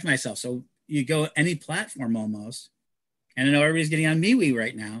I project myself? So you go any platform almost. And I know everybody's getting on MeWe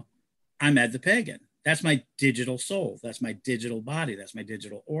right now. I'm Ed the Pagan. That's my digital soul. That's my digital body. That's my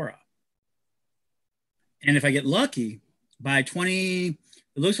digital aura. And if I get lucky, by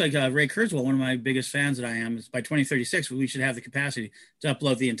it looks like Ray Kurzweil, one of my biggest fans that I am, is by 2036, we should have the capacity to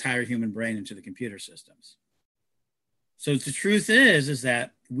upload the entire human brain into the computer systems. So the truth is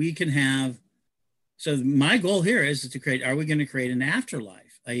that we can have, so my goal here is to create, are we going to create an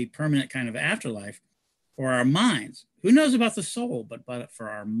afterlife, a permanent kind of afterlife for our minds? Who knows about the soul, but for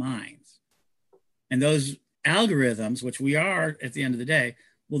our minds. And those algorithms, which we are at the end of the day,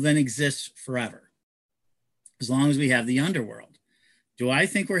 will then exist forever, as long as we have the underworld. Do I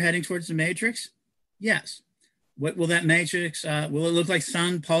think we're heading towards the Matrix? Yes. What will that Matrix, will it look like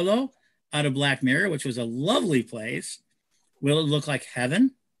San Paulo out of Black Mirror, which was a lovely place? Will it look like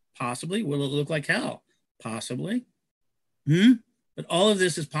heaven? Possibly. Will it look like hell? Possibly. But all of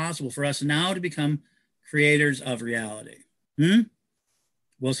this is possible for us now to become creators of reality.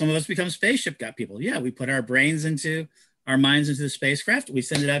 Will some of us become spaceship got people? Yeah, we put our brains into, our minds into the spacecraft. We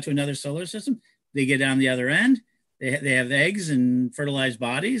send it out to another solar system. They get down the other end. They have eggs and fertilized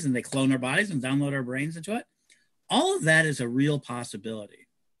bodies, and they clone our bodies and download our brains into it. All of that is a real possibility.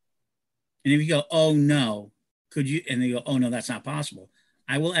 And if you go, oh no, could you? And they go, oh no, that's not possible.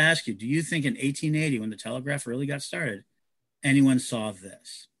 I will ask you, do you think in 1880, when the telegraph really got started, anyone saw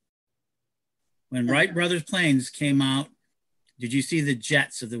this? When Wright Brothers planes came out, did you see the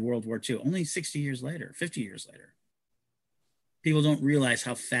jets of the World War II? Only 60 years later, 50 years later. People don't realize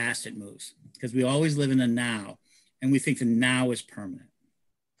how fast it moves because we always live in the now, and we think the now is permanent.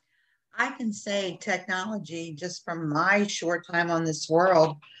 I can say technology, just from my short time on this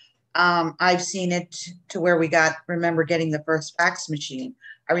world, I've seen it to where remember getting the first fax machine.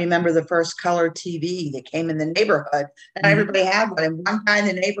 I remember the first color TV that came in the neighborhood, and everybody had one. And one guy in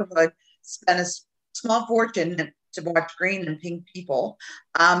the neighborhood spent a small fortune to watch green and pink people.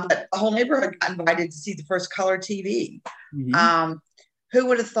 But the whole neighborhood got invited to see the first color TV. Who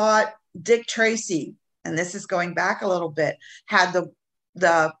would have thought Dick Tracy, and this is going back a little bit, had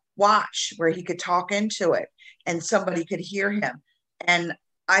the watch where he could talk into it and somebody could hear him. And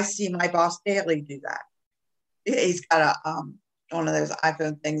I see my boss daily do that. He's got one of those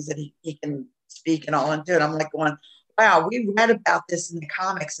iPhone things that he can speak and all into it. I'm like going, wow, we read about this in the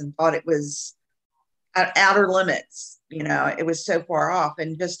comics and thought it was at outer limits. It was so far off.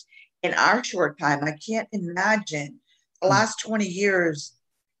 And just in our short time, I can't imagine the last 20 years,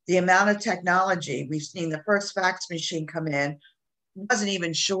 the amount of technology. We've seen the first fax machine come in. Wasn't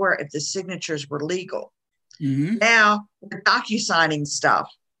even sure if the signatures were legal. Now we're docu-signing stuff.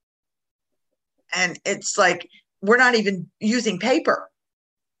 And it's like, we're not even using paper.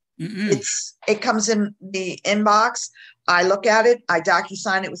 It comes in the inbox. I look at it, I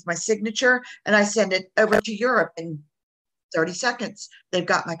docu-sign it with my signature, and I send it over to Europe in 30 seconds. They've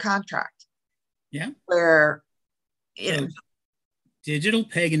got my contract. Yeah. Where, so digital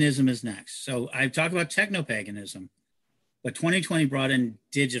paganism is next. So I talk about techno-paganism, but 2020 brought in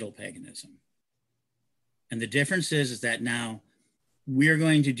digital paganism. And the difference is that now we're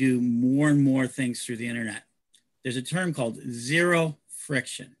going to do more and more things through the internet. There's a term called zero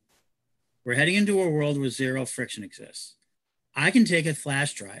friction. We're heading into a world where zero friction exists. I can take a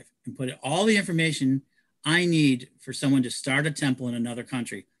flash drive and put all the information I need for someone to start a temple in another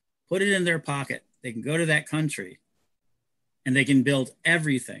country, put it in their pocket. They can go to that country and they can build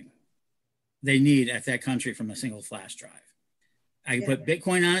everything they need at that country from a single flash drive. I can put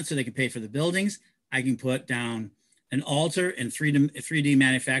Bitcoin on it so they can pay for the buildings. I can put down an altar in 3D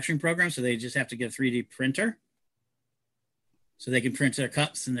manufacturing program, so they just have to get a 3D printer so they can print their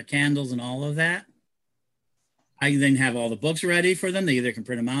cups and their candles and all of that. I then have all the books ready for them. They either can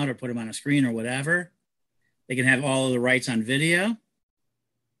print them out or put them on a screen or whatever. They can have all of the rights on video.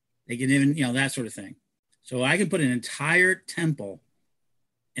 They can even, that sort of thing. So I can put an entire temple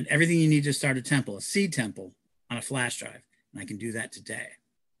and everything you need to start a temple, a seed temple, on a flash drive. And I can do that today.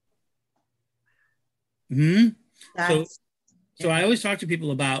 So I always talk to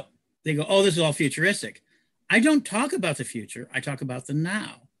people about, they go, oh, this is all futuristic. I don't talk about the future. I talk about the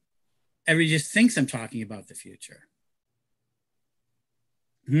now. Everybody just thinks I'm talking about the future.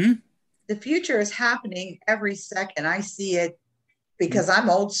 The future is happening every second. I see it because I'm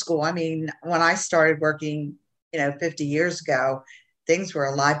old school. I mean, when I started working, 50 years ago, things were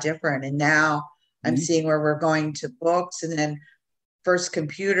a lot different. And now I'm seeing where we're going to books and then first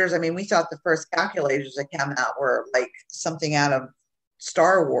computers. I mean, we thought the first calculators that came out were like something out of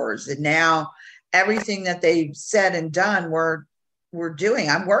Star Wars. And now everything that they've said and done, we're doing.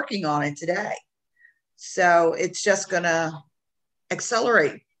 I'm working on it today. So it's just going to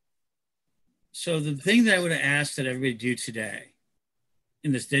accelerate. So the thing that I would have asked that everybody do today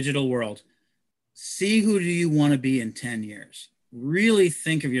in this digital world, see who do you want to be in 10 years? Really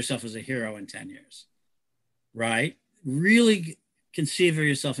think of yourself as a hero in 10 years, right? Really conceive of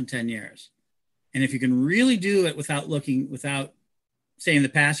yourself in 10 years. And if you can really do it without saying the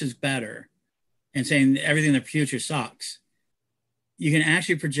past is better and saying everything in the future sucks, you can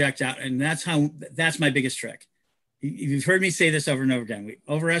actually project out. And that's my biggest trick. You've heard me say this over and over again. We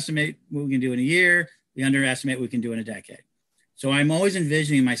overestimate what we can do in a year. We underestimate what we can do in a decade. So I'm always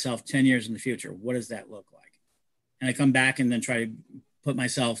envisioning myself 10 years in the future. What does that look like? And I come back and then try to put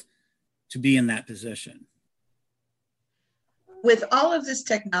myself to be in that position. With all of this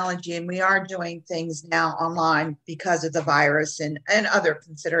technology, and we are doing things now online because of the virus and other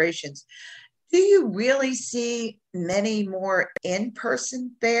considerations, do you really see many more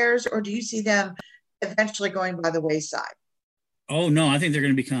in-person fairs, or do you see them eventually going by the wayside? Oh, no, I think they're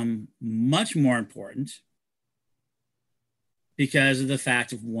going to become much more important because of the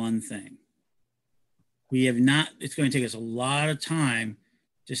fact of one thing. It's going to take us a lot of time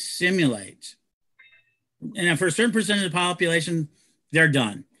to simulate. And for a certain percentage of the population, they're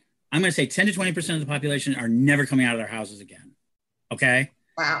done. I'm going to say 10 to 20% of the population are never coming out of their houses again. Okay?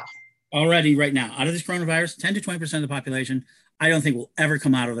 Wow. Already right now, out of this coronavirus, 10 to 20% of the population, I don't think will ever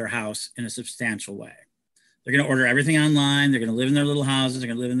come out of their house in a substantial way. They're going to order everything online. They're going to live in their little houses. They're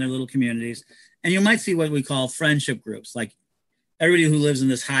going to live in their little communities. And you might see what we call friendship groups, like everybody who lives in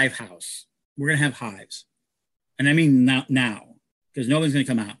this hive house. We're going to have hives. And I mean now, because nobody's going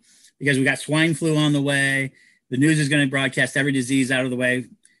to come out. Because we got swine flu on the way. The news is going to broadcast every disease out of the way.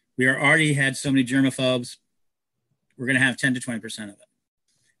 We are already had so many germaphobes. We're going to have 10 to 20% of it.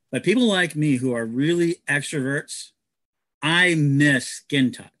 But people like me who are really extroverts, I miss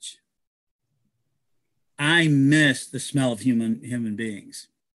skin touch. I miss the smell of human beings.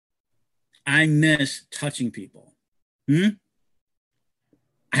 I miss touching people. I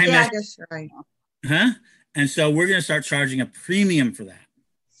guess you're right. Huh? And so we're going to start charging a premium for that.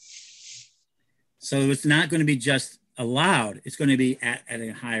 So it's not going to be just allowed. It's going to be at a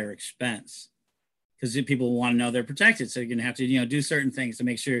higher expense because people want to know they're protected. So you're going to have to, do certain things to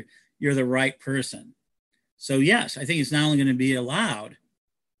make sure you're the right person. So yes, I think it's not only going to be allowed.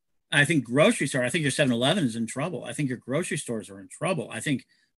 I think grocery store, I think your 7-Eleven is in trouble. I think your grocery stores are in trouble. I think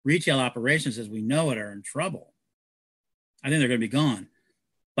retail operations as we know it are in trouble. I think they're going to be gone.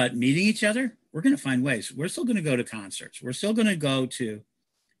 But meeting each other, we're going to find ways. We're still going to go to concerts. We're still going to go to,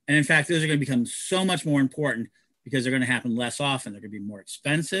 and in fact, those are going to become so much more important because they're going to happen less often. They're going to be more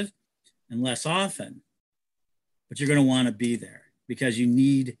expensive and less often. But you're going to want to be there because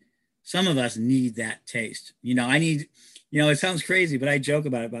some of us need that taste. I need, it sounds crazy, but I joke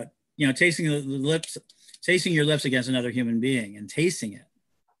about it, tasting your lips against another human being and tasting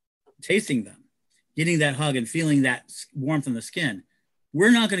them, getting that hug and feeling that warmth in the skin.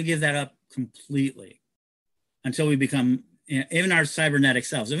 We're not going to give that up completely until we become, even our cybernetic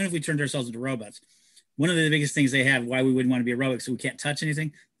selves, even if we turned ourselves into robots. One of the biggest things they have, why we wouldn't want to be a robot, so we can't touch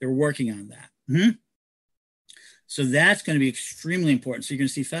anything, they're working on that. So that's going to be extremely important. So you're going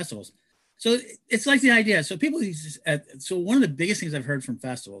to see festivals. So it's like the idea. So so one of the biggest things I've heard from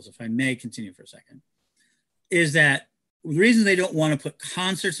festivals, if I may continue for a second, is that the reason they don't want to put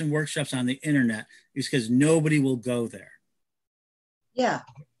concerts and workshops on the internet is because nobody will go there. Yeah.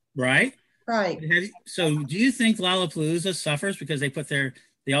 Right? Right. So do you think Lollapalooza suffers because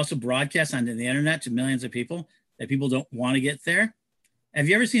they also broadcast onto the internet to millions of people that people don't want to get there? Have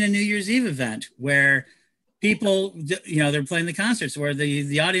you ever seen a New Year's Eve event where people, they're playing the concerts where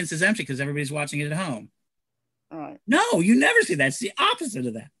the audience is empty because everybody's watching it at home? All right. No, you never see that. It's the opposite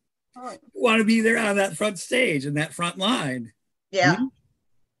of that. All right. You want to be there on that front stage and that front line. Yeah.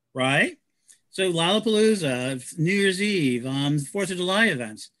 Right? So Lollapalooza, New Year's Eve, 4th of July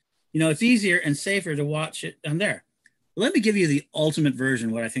events, it's easier and safer to watch it on there. Let me give you the ultimate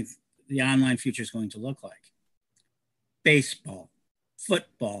version, what I think the online future is going to look like. Baseball,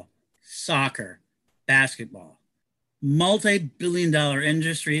 football, soccer, basketball, multi-billion-dollar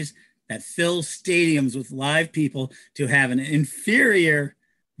industries that fill stadiums with live people to have an inferior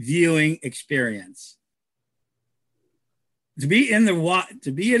viewing experience. To be in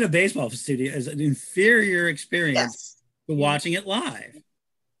a baseball studio is an inferior experience to watching it live,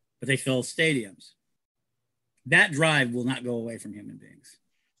 but they fill stadiums. That drive will not go away from human beings.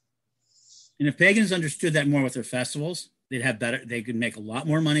 And if pagans understood that more with their festivals, they could make a lot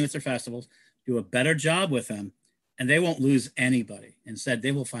more money with their festivals, do a better job with them, and they won't lose anybody. Instead,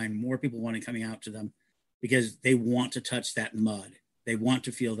 they will find more people coming out to them because they want to touch that mud. They want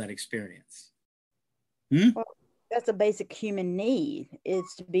to feel that experience. Well, that's a basic human need, is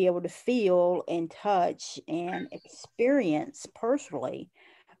to be able to feel and touch and experience personally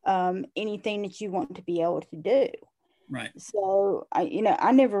anything that you want to be able to do. Right. So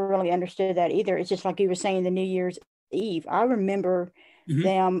I never really understood that either. It's just like you were saying, the New Year's Eve. I remember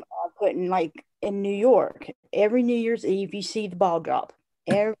them putting, like in New York, every New Year's Eve you see the ball drop.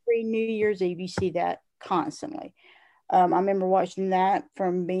 Every New Year's Eve you see that constantly. I remember watching that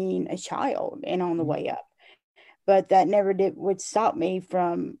from being a child and on the way up. But that never would stop me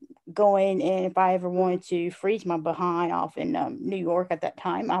from going. And if I ever wanted to freeze my behind off in New York at that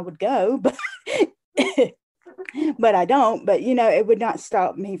time, I would go. But but I don't. But it would not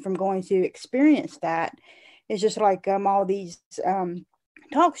stop me from going to experience that. It's just like all these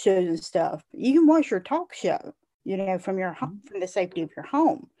talk shows and stuff. You can watch your talk show, from your home, from the safety of your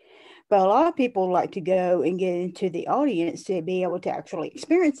home. But a lot of people like to go and get into the audience to be able to actually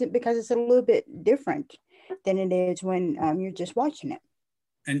experience it because it's a little bit different than it is when you're just watching it.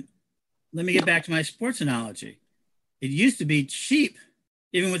 And let me get back to my sports analogy. It used to be cheap,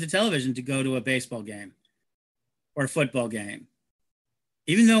 even with the television, to go to a baseball game or a football game.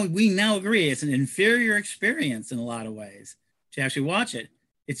 Even though we now agree it's an inferior experience in a lot of ways to actually watch it,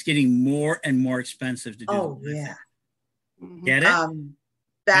 it's getting more and more expensive to do. Oh, yeah. Get it?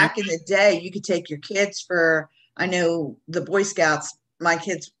 Back in the day, you could take your kids I know the Boy Scouts, my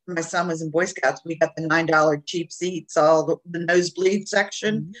son was in Boy Scouts. We got the $9 cheap seats, all the nosebleed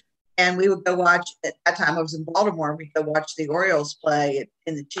section. And we would go watch, at that time I was in Baltimore, we'd go watch the Orioles play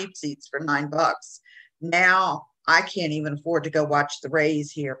in the cheap seats for $9. Now I can't even afford to go watch the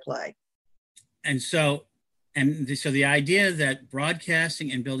Rays here play. And so the idea that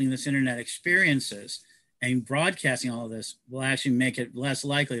broadcasting and building this internet experiences and broadcasting all of this will actually make it less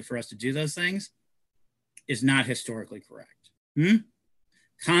likely for us to do those things is not historically correct.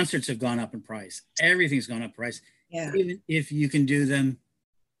 Concerts have gone up in price. Everything's gone up in price. Yeah. Even if you can do them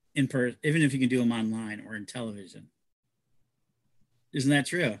in person, even if you can do them online or in television. Isn't that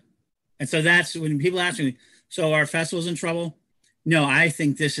true? And so that's when people ask me, so are festivals in trouble? No, I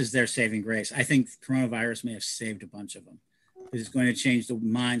think this is their saving grace. I think coronavirus may have saved a bunch of them. It's going to change the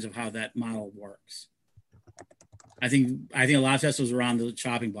minds of how that model works. I think a lot of festivals were on the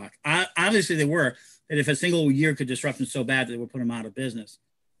chopping block. Obviously, they were. That if a single year could disrupt them so bad that they would put them out of business,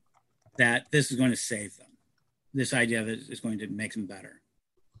 that this is going to save them. This idea of it is going to make them better.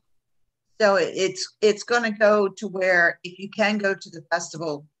 So it's going to go to where if you can go to the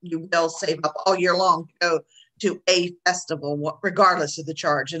festival, you will save up all year long to go to a festival, regardless of the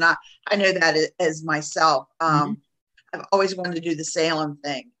charge. And I know that as myself. I've always wanted to do the Salem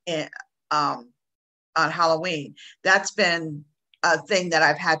thing on Halloween. That's been a thing that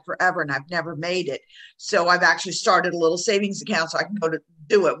I've had forever, and I've never made it. So I've actually started a little savings account so I can go to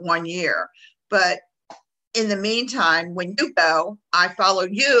do it 1 year. But in the meantime, when you go, I follow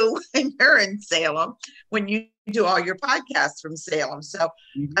you, and you're in Salem when you do all your podcasts from Salem. So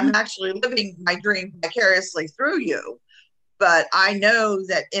I'm actually living my dream vicariously through you. But I know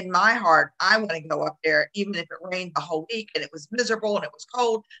that in my heart, I want to go up there, even if it rained the whole week and it was miserable and it was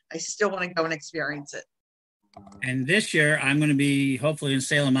cold. I still want to go and experience it. And this year, I'm going to be hopefully in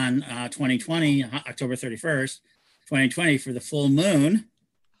Salem on 2020, October 31st, 2020 for the full moon.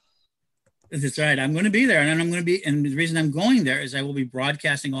 That's right. I'm going to be there. And I'm going to be, and the reason I'm going there is I will be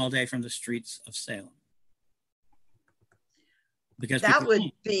broadcasting all day from the streets of Salem. Because that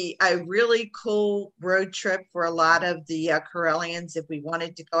would be a really cool road trip for a lot of the Corellians if we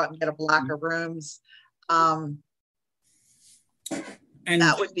wanted to go out and get a block of rooms. And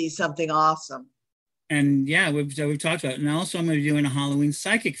that would be something awesome. And yeah, we've talked about it. And also I'm going to be doing a Halloween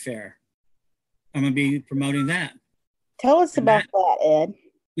psychic fair. I'm going to be promoting that. Tell us about that, Ed.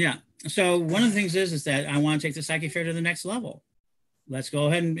 Yeah. So one of the things is that I want to take the psychic fair to the next level. Let's go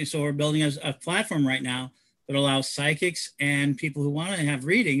ahead and so we're building a platform right now that allows psychics and people who want to have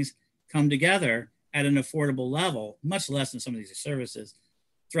readings come together at an affordable level, much less than some of these services,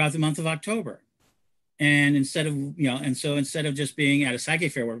 throughout the month of October. And instead of just being at a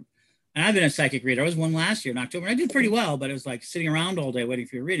psychic fair where, and I've been a psychic reader. I was one last year in October. I did pretty well, but it was like sitting around all day waiting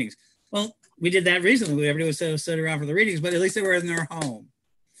for your readings. Well, we did that recently. Everybody was sitting around for the readings, but at least they were in their home.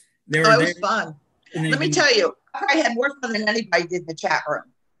 It was fun. Let me tell you, I had more fun than anybody did in the chat room.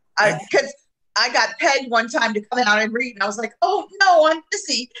 Because I got pegged one time to come out and read, and I was like, oh, no, I'm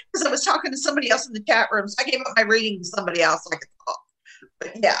busy, because I was talking to somebody else in the chat room. So I gave up my reading to somebody else so I could talk.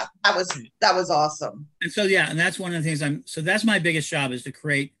 But yeah, that was awesome. And so, yeah, and that's one of the things so that's my biggest job is to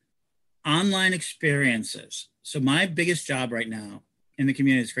create online experiences. So my biggest job right now in the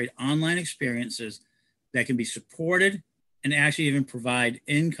community is to create online experiences that can be supported and actually even provide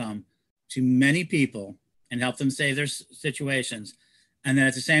income to many people and help them save their situations. And then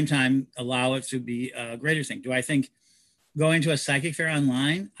at the same time, allow it to be a greater thing. Do I think going to a psychic fair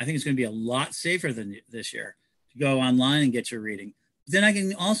online, I think it's going to be a lot safer than this year to go online and get your reading. But then I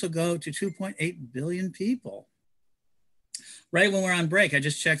can also go to 2.8 billion people. Right when we're on break, I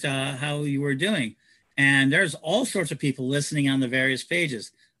just checked how you were doing. And there's all sorts of people listening on the various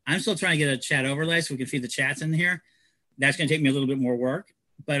pages. I'm still trying to get a chat overlay so we can feed the chats in here. That's going to take me a little bit more work.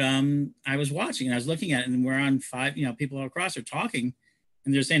 But I was watching and I was looking at it, and we're on 5, people across are talking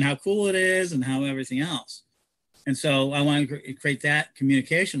and they're saying how cool it is and how everything else. And so I want to create that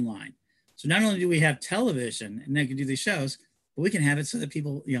communication line. So not only do we have television and they can do these shows, but we can have it so that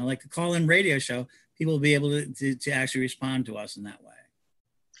people, like the call-in radio show, people will be able to actually respond to us in that way.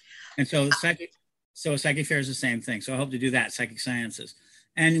 And so a psychic fair is the same thing. So I hope to do that, psychic sciences.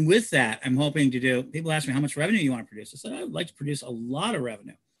 And with that, I'm hoping to do, people ask me how much revenue you want to produce. I said, I would like to produce a lot of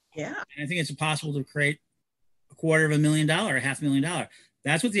revenue. Yeah. And I think it's possible to create $250,000 or $500,000.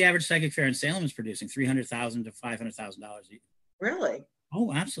 That's what the average psychic fair in Salem is producing, $300,000 to $500,000 each. Really?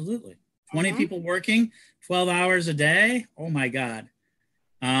 Oh, absolutely. 20 people working, 12 hours a day. Oh my God.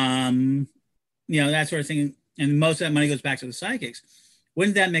 That sort of thing. And most of that money goes back to the psychics.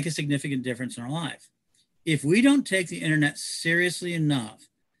 Wouldn't that make a significant difference in our life? If we don't take the internet seriously enough,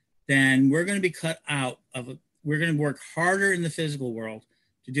 then we're going to be cut out of we're going to work harder in the physical world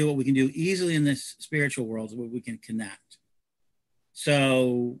to do what we can do easily in this spiritual world where we can connect.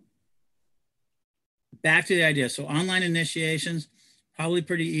 So back to the idea. So online initiations, probably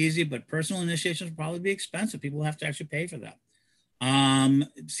pretty easy, but personal initiations will probably be expensive. People will have to actually pay for that.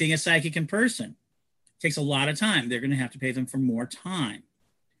 Seeing a psychic in person takes a lot of time. They're going to have to pay them for more time.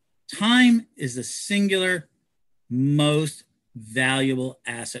 Time is the singular most valuable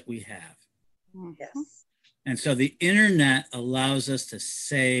asset we have. Yes. And so the internet allows us to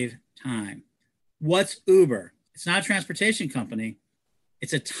save time. What's Uber? It's not a transportation company.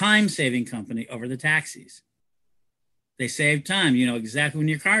 It's a time-saving company over the taxis. They save time. You know exactly when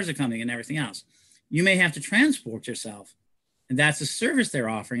your cars are coming and everything else. You may have to transport yourself, and that's the service they're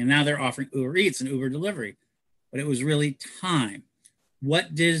offering. And now they're offering Uber Eats and Uber delivery. But it was really time.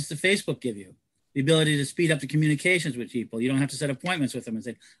 What does the Facebook give you? The ability to speed up the communications with people. You don't have to set appointments with them and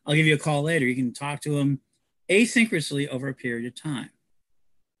say, I'll give you a call later. You can talk to them asynchronously over a period of time.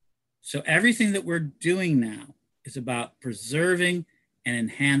 So everything that we're doing now is about preserving and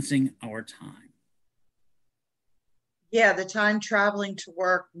enhancing our time. Yeah, the time traveling to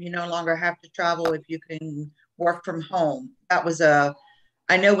work, you no longer have to travel if you can work from home. That was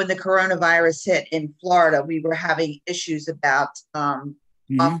I know when the coronavirus hit in Florida, we were having issues about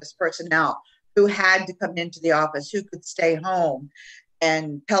office personnel who had to come into the office, who could stay home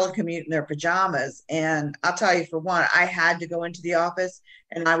and telecommute in their pajamas. And I'll tell you, for one, I had to go into the office,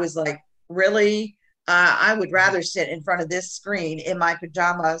 and I was like, really? I would rather sit in front of this screen in my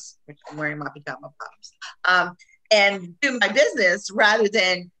pajamas, which I'm wearing my pajama bottoms, and do my business rather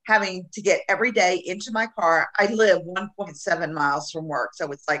than having to get every day into my car. I live 1.7 miles from work, so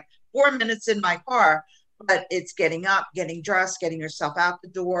it's like 4 minutes in my car, but it's getting up, getting dressed, getting yourself out the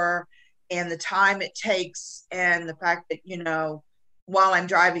door, and the time it takes, and the fact that, you know, while I'm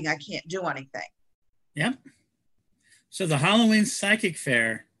driving, I can't do anything. Yep. So the Halloween psychic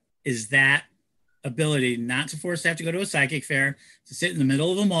fair is that ability not to force to have to go to a psychic fair, to sit in the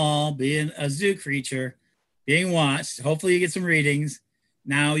middle of a mall, being a zoo creature, being watched. Hopefully you get some readings.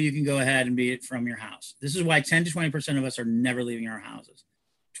 Now you can go ahead and be it from your house. This is why 10 to 20% of us are never leaving our houses.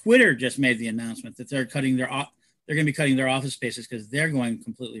 Twitter just made the announcement that they're going to be cutting their office spaces because they're going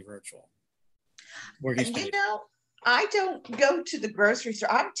completely virtual. And you know, I don't go to the grocery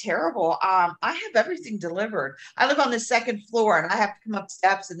store. I'm terrible. I have everything delivered. I live on the second floor, and I have to come up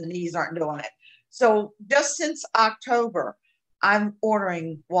steps, and the knees aren't doing it. So just October, I'm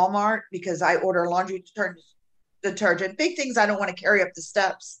ordering Walmart because I order laundry detergent, big things I don't want to carry up the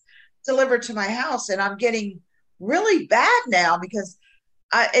steps, delivered to my house. And I'm getting really bad now because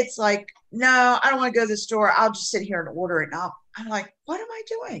it's like, no, I don't want to go to the store. I'll just sit here and order it. And I'm like, what am I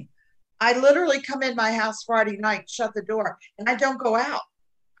doing? I literally come in my house Friday night, shut the door, and I don't go out.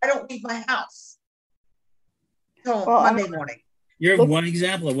 I don't leave my house until Monday morning. You're one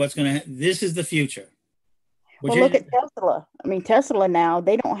example of what's going to this is the future. Look at Tesla. I mean, Tesla now,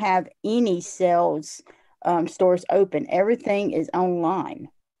 they don't have any sales stores open. Everything is online.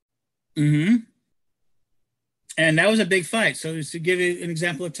 Mm-hmm. And that was a big fight. So to give you an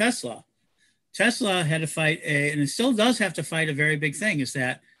example of Tesla had to fight and it still does have to fight a very big thing, is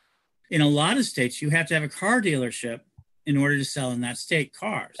that in a lot of states, you have to have a car dealership in order to sell in that state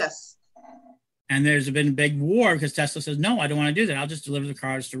cars. Yes. And there's been a big war because Tesla says, no, I don't want to do that. I'll just deliver the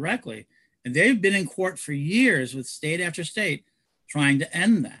cars directly. And they've been in court for years with state after state trying to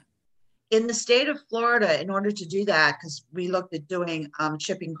end that. In the state of Florida, in order to do that, because we looked at doing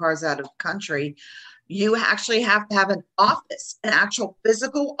shipping cars out of the country, you actually have to have an office, an actual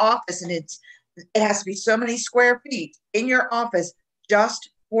physical office. And it has to be so many square feet in your office just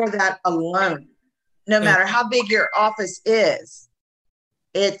for that alone. No matter how big your office is,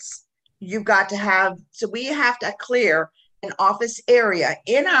 you've got to have, so we have to clear an office area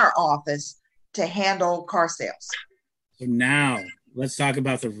in our office to handle car sales. So now let's talk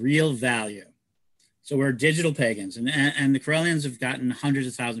about the real value. So we're digital pagans, and the Corellians have gotten hundreds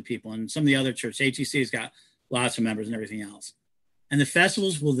of thousands of people, and some of the other churches, HEC has got lots of members and everything else. And the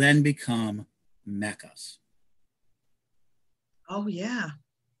festivals will then become meccas. Oh, yeah.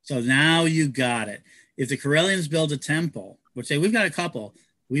 So now you got it. If the Corellians build a temple, which we've got a couple,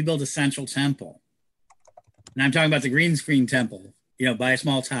 we build a central temple. And I'm talking about the green screen temple, by a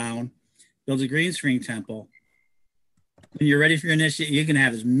small town, build a green screen temple. When you're ready for your initiation, you can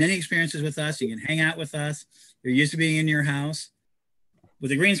have as many experiences with us. You can hang out with us. You're used to being in your house.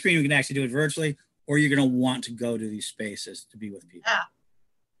 With a green screen, we can actually do it virtually, or you're going to want to go to these spaces to be with people. Yeah.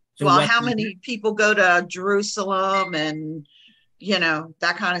 So well, how many people go to Jerusalem and,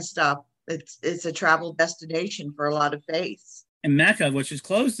 that kind of stuff? It's a travel destination for a lot of faiths. And Mecca, which is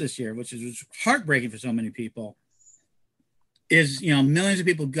closed this year, which is heartbreaking for so many people, is, millions of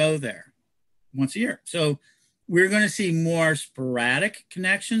people go there once a year. So we're going to see more sporadic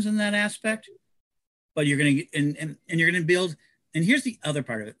connections in that aspect, but you're going to, and you're going to build, and here's the other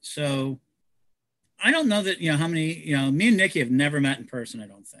part of it. So I don't know that, how many, me and Nikki have never met in person, I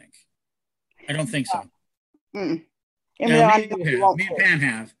don't think so. Mm. Me and Pam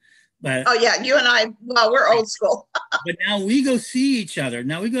have. But Oh yeah, you and I, well, we're old school. but now we go see each other.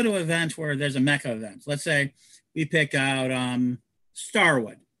 Now we go to events where there's a Mecca event. Let's say we pick out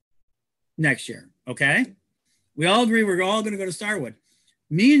Starwood next year. Okay. We all agree we're all going to go to Starwood.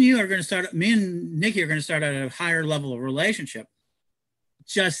 Me and Nikki are going to start at a higher level of relationship.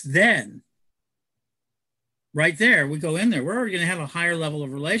 Just then, right there, we go in there. We're already going to have a higher level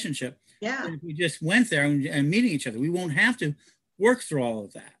of relationship. Yeah. If we just went there and meeting each other, we won't have to work through all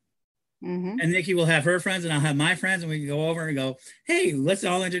of that. Mm-hmm. And Nikki will have her friends and I'll have my friends, and we can go over and go, hey, let's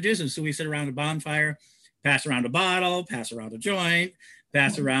all introduce them. So we sit around a bonfire, pass around a bottle, pass around a joint,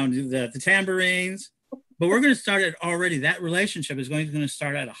 pass around the tambourines. But we're going to start at already, that relationship is going to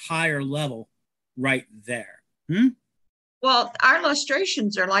start at a higher level right there. Well, our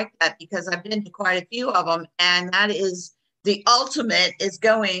illustrations are like that because I've been to quite a few of them. And that is the ultimate is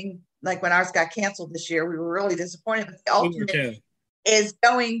going, like when ours got canceled this year, we were really disappointed. But the ultimate is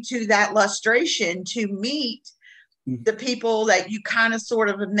going to that lustration to meet the people that you kind of sort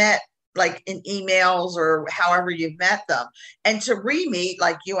of have met, like in emails or however you've met them, and to re-meet,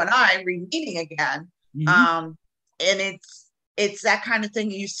 like you and I re-meeting again. And it's that kind of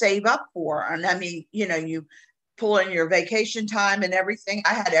thing you save up for. And I mean, you know, you pull in your vacation time and everything.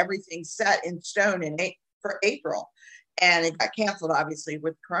 I had everything set in stone for April, and it got canceled obviously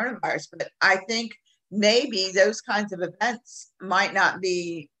with coronavirus. But I think maybe those kinds of events might not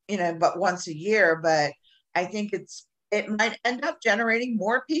be, you know, but once a year, but I think it might end up generating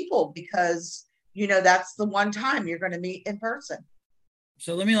more people because, you know, that's the one time you're going to meet in person.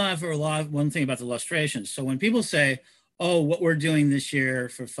 So let me offer one thing about the illustrations. So when people say, oh, what we're doing this year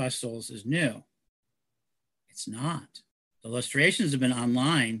for festivals is new, it's not. The illustrations have been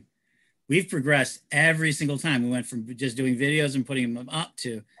online. We've progressed every single time. We went from just doing videos and putting them up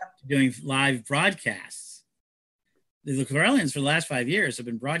to doing live broadcasts. The Corellians for the last 5 years have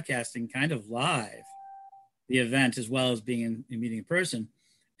been broadcasting kind of live the event as well as being in meeting in person.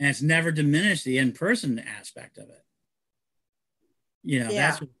 And it's never diminished the in-person aspect of it. You know,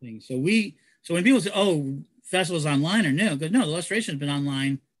 that's the thing. So when people say, oh, festivals online are new, no, the illustration has been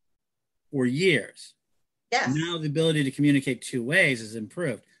online for years. Yes. Now the ability to communicate two ways has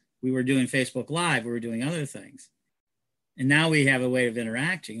improved. We were doing Facebook Live, we were doing other things. And now we have a way of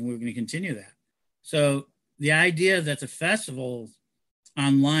interacting, and we're going to continue that. So the idea that the festival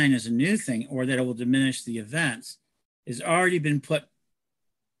online is a new thing or that it will diminish the events has already been put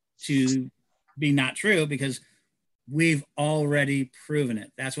to be not true because we've already proven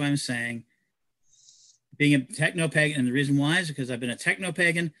it. That's why I'm saying being a techno-pagan, and the reason why is because I've been a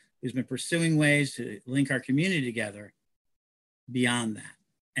techno-pagan who's been pursuing ways to link our community together beyond that.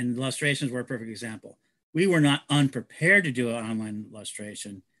 And illustrations were a perfect example. We were not unprepared to do an online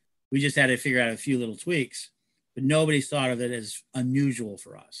illustration. We just had to figure out a few little tweaks, but nobody thought of it as unusual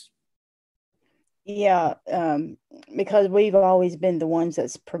for us. Yeah, because we've always been the ones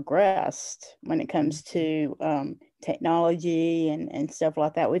that's progressed when it comes to technology and stuff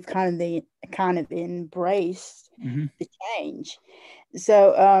like that. We've kind of embraced the change.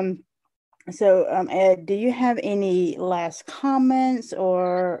 So, Ed, do you have any last comments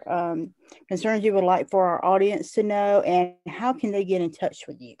or concerns you would like for our audience to know, and how can they get in touch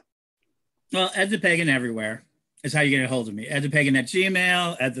with you? Well, Ed the Pagan everywhere is how you get a hold of me. Ed the Pagan at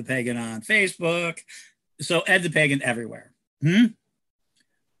Gmail, Ed the Pagan on Facebook. So Ed the Pagan everywhere.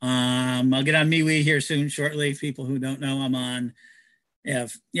 I'll get on MeWe here soon, shortly. People who don't know, I'm on.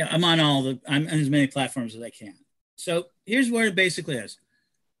 I'm on I'm on as many platforms as I can. So here's where it basically is.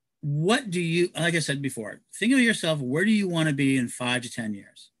 What do you, like I said before, think of yourself, where do you want to be in 5 to 10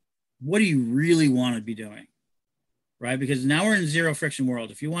 years? What do you really want to be doing? Right? Because now we're in zero friction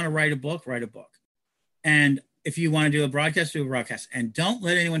world. If you want to write a book, write a book. And if you want to do a broadcast, do a broadcast. And don't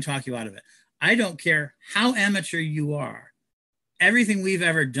let anyone talk you out of it. I don't care how amateur you are. Everything we've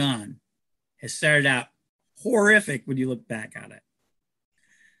ever done has started out horrific when you look back on it.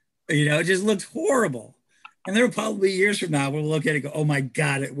 You know, it just looked horrible. And there will probably years from now we'll look at it and go, oh my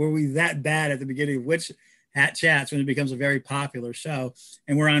God, were we that bad at the beginning of Witch Hat Chats when it becomes a very popular show?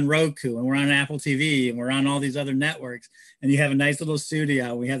 And we're on Roku and we're on Apple TV and we're on all these other networks. And you have a nice little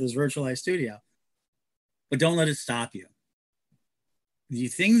studio. We have this virtualized studio. But don't let it stop you. The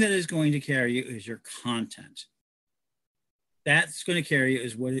thing that is going to carry you is your content. That's going to carry you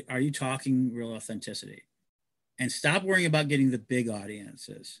is what are you talking real authenticity? And stop worrying about getting the big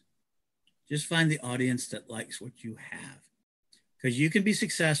audiences. Just find the audience that likes what you have. Because you can be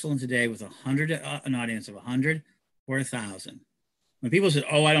successful in today with an audience of 100 or 1,000. When people say,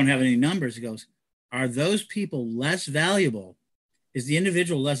 oh, I don't have any numbers, it goes, are those people less valuable? Is the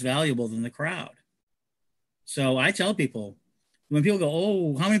individual less valuable than the crowd? So I tell people, When people go,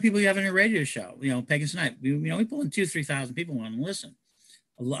 oh, how many people do you have on your radio show? Peggy's Tonight. We pull in 2,000-3,000 people want to listen.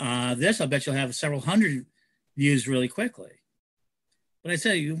 This, I bet you'll have several hundred views really quickly. But I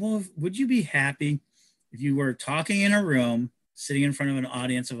say, well, would you be happy if you were talking in a room, sitting in front of an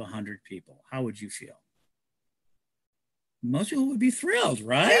audience of 100 people? How would you feel? Most people would be thrilled,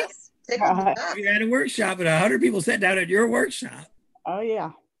 right? Yes. If you had a workshop and 100 people sat down at your workshop. Oh,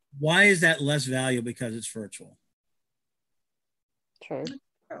 yeah. Why is that less valuable? Because it's virtual. True.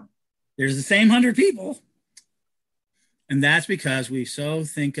 There's the same 100 people. And that's because we so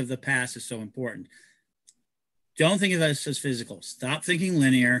think of the past as so important. Don't think of us as physical. Stop thinking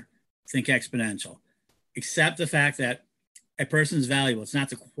linear, think exponential. Accept the fact that a person is valuable. It's not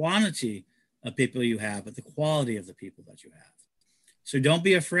the quantity of people you have, but the quality of the people that you have. So don't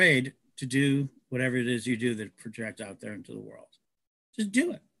be afraid to do whatever it is you do that project out there into the world. Just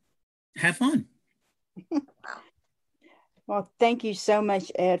do it. Have fun. Well, thank you so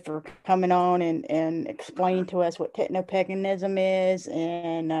much, Ed, for coming on and explaining to us what techno-paganism is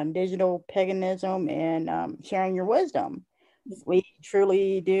and digital paganism and sharing your wisdom. We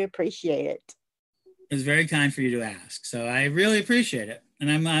truly do appreciate it. It's very kind for you to ask. So I really appreciate it. And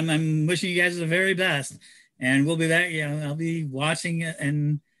I'm wishing you guys the very best. And we'll be back. I'll be watching it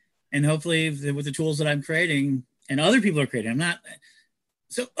and hopefully with the tools that I'm creating and other people are creating.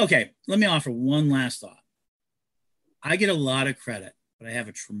 Okay, let me offer one last thought. I get a lot of credit, but I have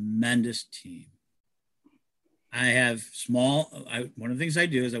a tremendous team. I have one of the things I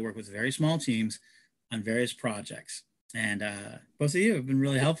do is I work with very small teams on various projects. And both of you have been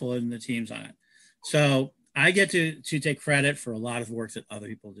really helpful in the teams on it. So I get to take credit for a lot of work that other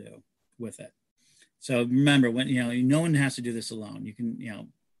people do with it. So remember, when no one has to do this alone. You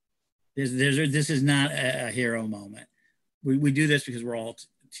can, this is not a hero moment. We do this because we're all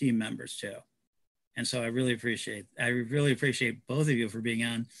team members too. And so I really appreciate both of you for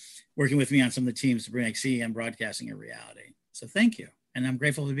working with me on some of the teams to make CEM broadcasting a reality. So thank you. And I'm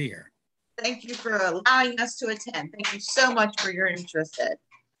grateful to be here. Thank you for allowing us to attend. Thank you so much for your interest, Ed.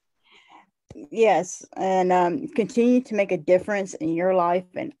 Yes. And continue to make a difference in your life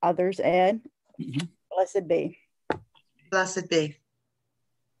and others, Ed. Mm-hmm. Blessed be. Blessed be.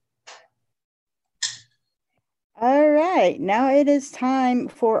 All right, now it is time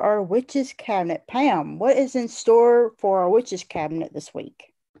for our Witches Cabinet. Pam, what is in store for our Witches Cabinet this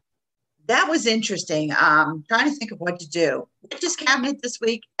week? That was interesting. Trying to think of what to do. Witches Cabinet this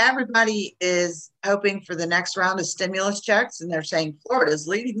week, everybody is hoping for the next round of stimulus checks, and they're saying Florida is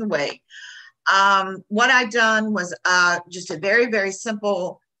leading the way. What I've done was just a very, very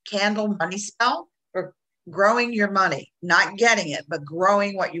simple candle money spell for growing your money, not getting it, but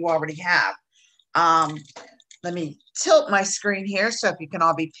growing what you already have. Let me tilt my screen here so if you can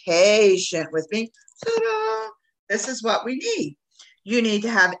all be patient with me. Ta-da! This is what we need. You need to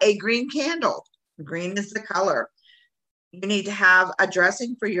have a green candle. Green is the color. You need to have a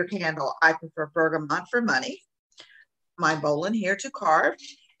dressing for your candle. I prefer bergamot for money. My bowl in here to carve.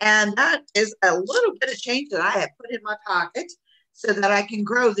 And that is a little bit of change that I have put in my pocket so that I can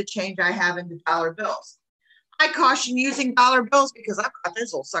grow the change I have into dollar bills. I caution using dollar bills because I've got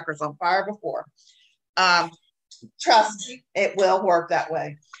those little suckers on fire before. Trust me, it will work that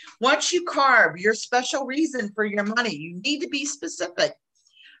way. Once you carve your special reason for your money, you need to be specific.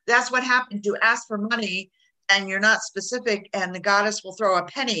 That's what happens. You ask for money and you're not specific, and the goddess will throw a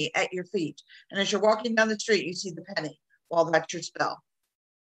penny at your feet. And as you're walking down the street, you see the penny. Well, that's your spell.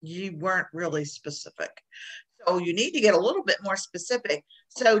 You weren't really specific. So you need to get a little bit more specific.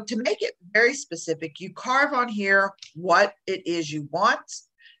 So to make it very specific, you carve on here what it is you want,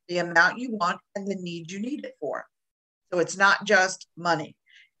 the amount you want, and the need you need it for. So it's not just money.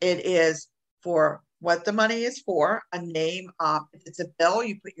 It is for what the money is for, a name. If it's a bill,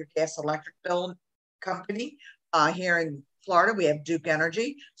 you put your gas electric bill company. Here in Florida, we have Duke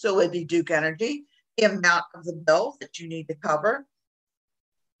Energy. So it would be Duke Energy, the amount of the bill that you need to cover.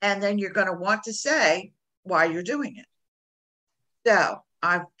 And then you're going to want to say why you're doing it. So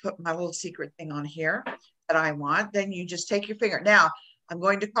I've put my little secret thing on here that I want. Then you just take your finger. Now, I'm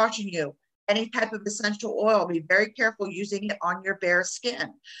going to caution you, any type of essential oil, be very careful using it on your bare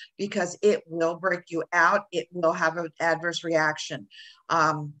skin because it will break you out. It will have an adverse reaction.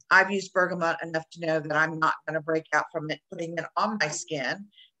 I've used bergamot enough to know that I'm not going to break out from it, putting it on my skin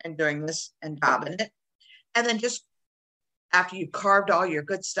and doing this and dabbing it. And then just after you carved all your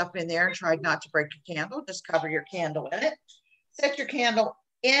good stuff in there and tried not to break your candle, just cover your candle in it. Set your candle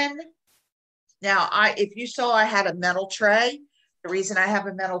in. Now, if you saw I had a metal tray, the reason I have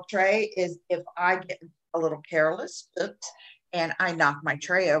a metal tray is if I get a little careless, and I knock my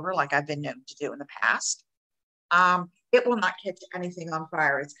tray over like I've been known to do in the past, it will not catch anything on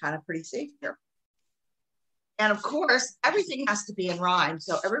fire. It's kind of pretty safe here. And of course, everything has to be in rhyme.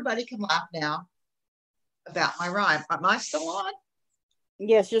 So everybody can laugh now about my rhyme. Am I still on?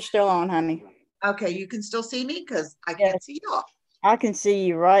 Yes, you're still on, honey. Okay, you can still see me because I can't see y'all. I can see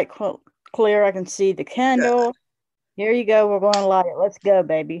you right clear. I can see the candle. Good. Here you go. We're going to light it. Let's go,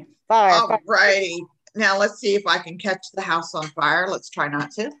 baby. Fire. All righty. Now let's see if I can catch the house on fire. Let's try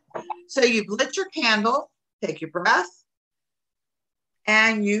not to. So you've lit your candle. Take your breath.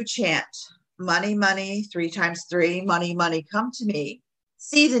 And you chant, money, money, 3 times 3. Money, money, come to me.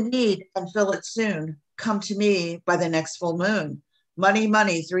 See the need and fill it soon. Come to me by the next full moon. Money,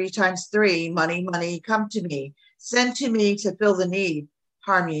 money, 3 times 3. Money, money, come to me. Send to me to fill the need.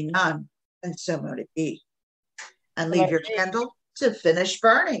 Harm ye none, and so mote it be. And leave your candle to finish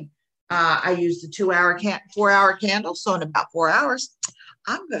burning. I used the 4-hour candle, so in about 4 hours,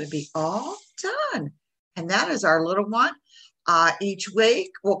 I'm going to be all done. And that is our little one. Each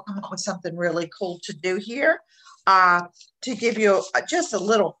week, we'll come up with something really cool to do here. To give you just a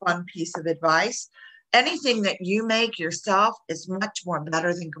little fun piece of advice. Anything that you make yourself is much more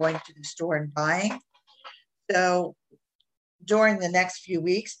better than going to the store and buying. So during the next few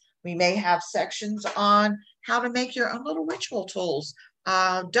weeks, we may have sections on how to make your own little ritual tools.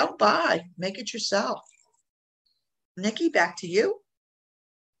 Don't buy, make it yourself. Nikki, back to you.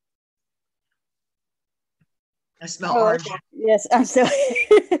 I smell orange. Okay. Yes, I'm still.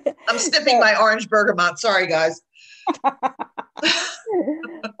 I'm sniffing my orange bergamot. Sorry, guys.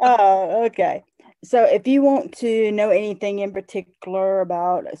 Oh, okay. So if you want to know anything in particular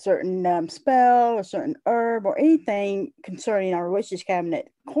about a certain spell, a certain herb, or anything concerning our Witches Cabinet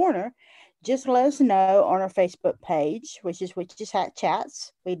Corner, just let us know on our Facebook page, which is Witches Hat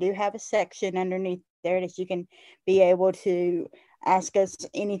Chats. We do have a section underneath there that you can be able to ask us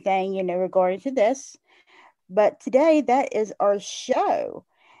anything, regarding to this. But today, that is our show.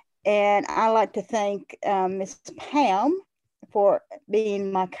 And I'd like to thank Miss Pam for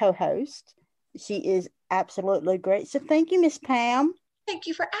being my co-host. She is absolutely great. So thank you, Miss Pam. Thank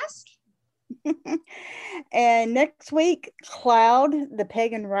you for asking. And next week, Cloud, the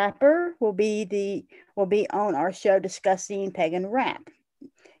pagan rapper, will be on our show discussing pagan rap.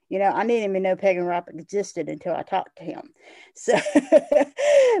 I didn't even know pagan rap existed until I talked to him. So,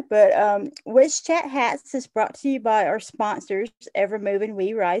 but Witch Chat Hats is brought to you by our sponsors, Ever Moving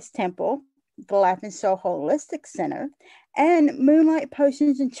We Rise Temple, the Laughing Soul Holistic Center, and Moonlight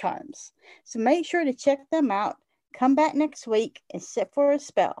Potions and Charms. So make sure to check them out. Come back next week and sit for a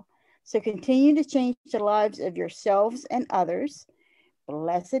spell. So continue to change the lives of yourselves and others.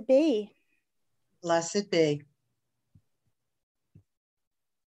 Blessed be. Blessed be.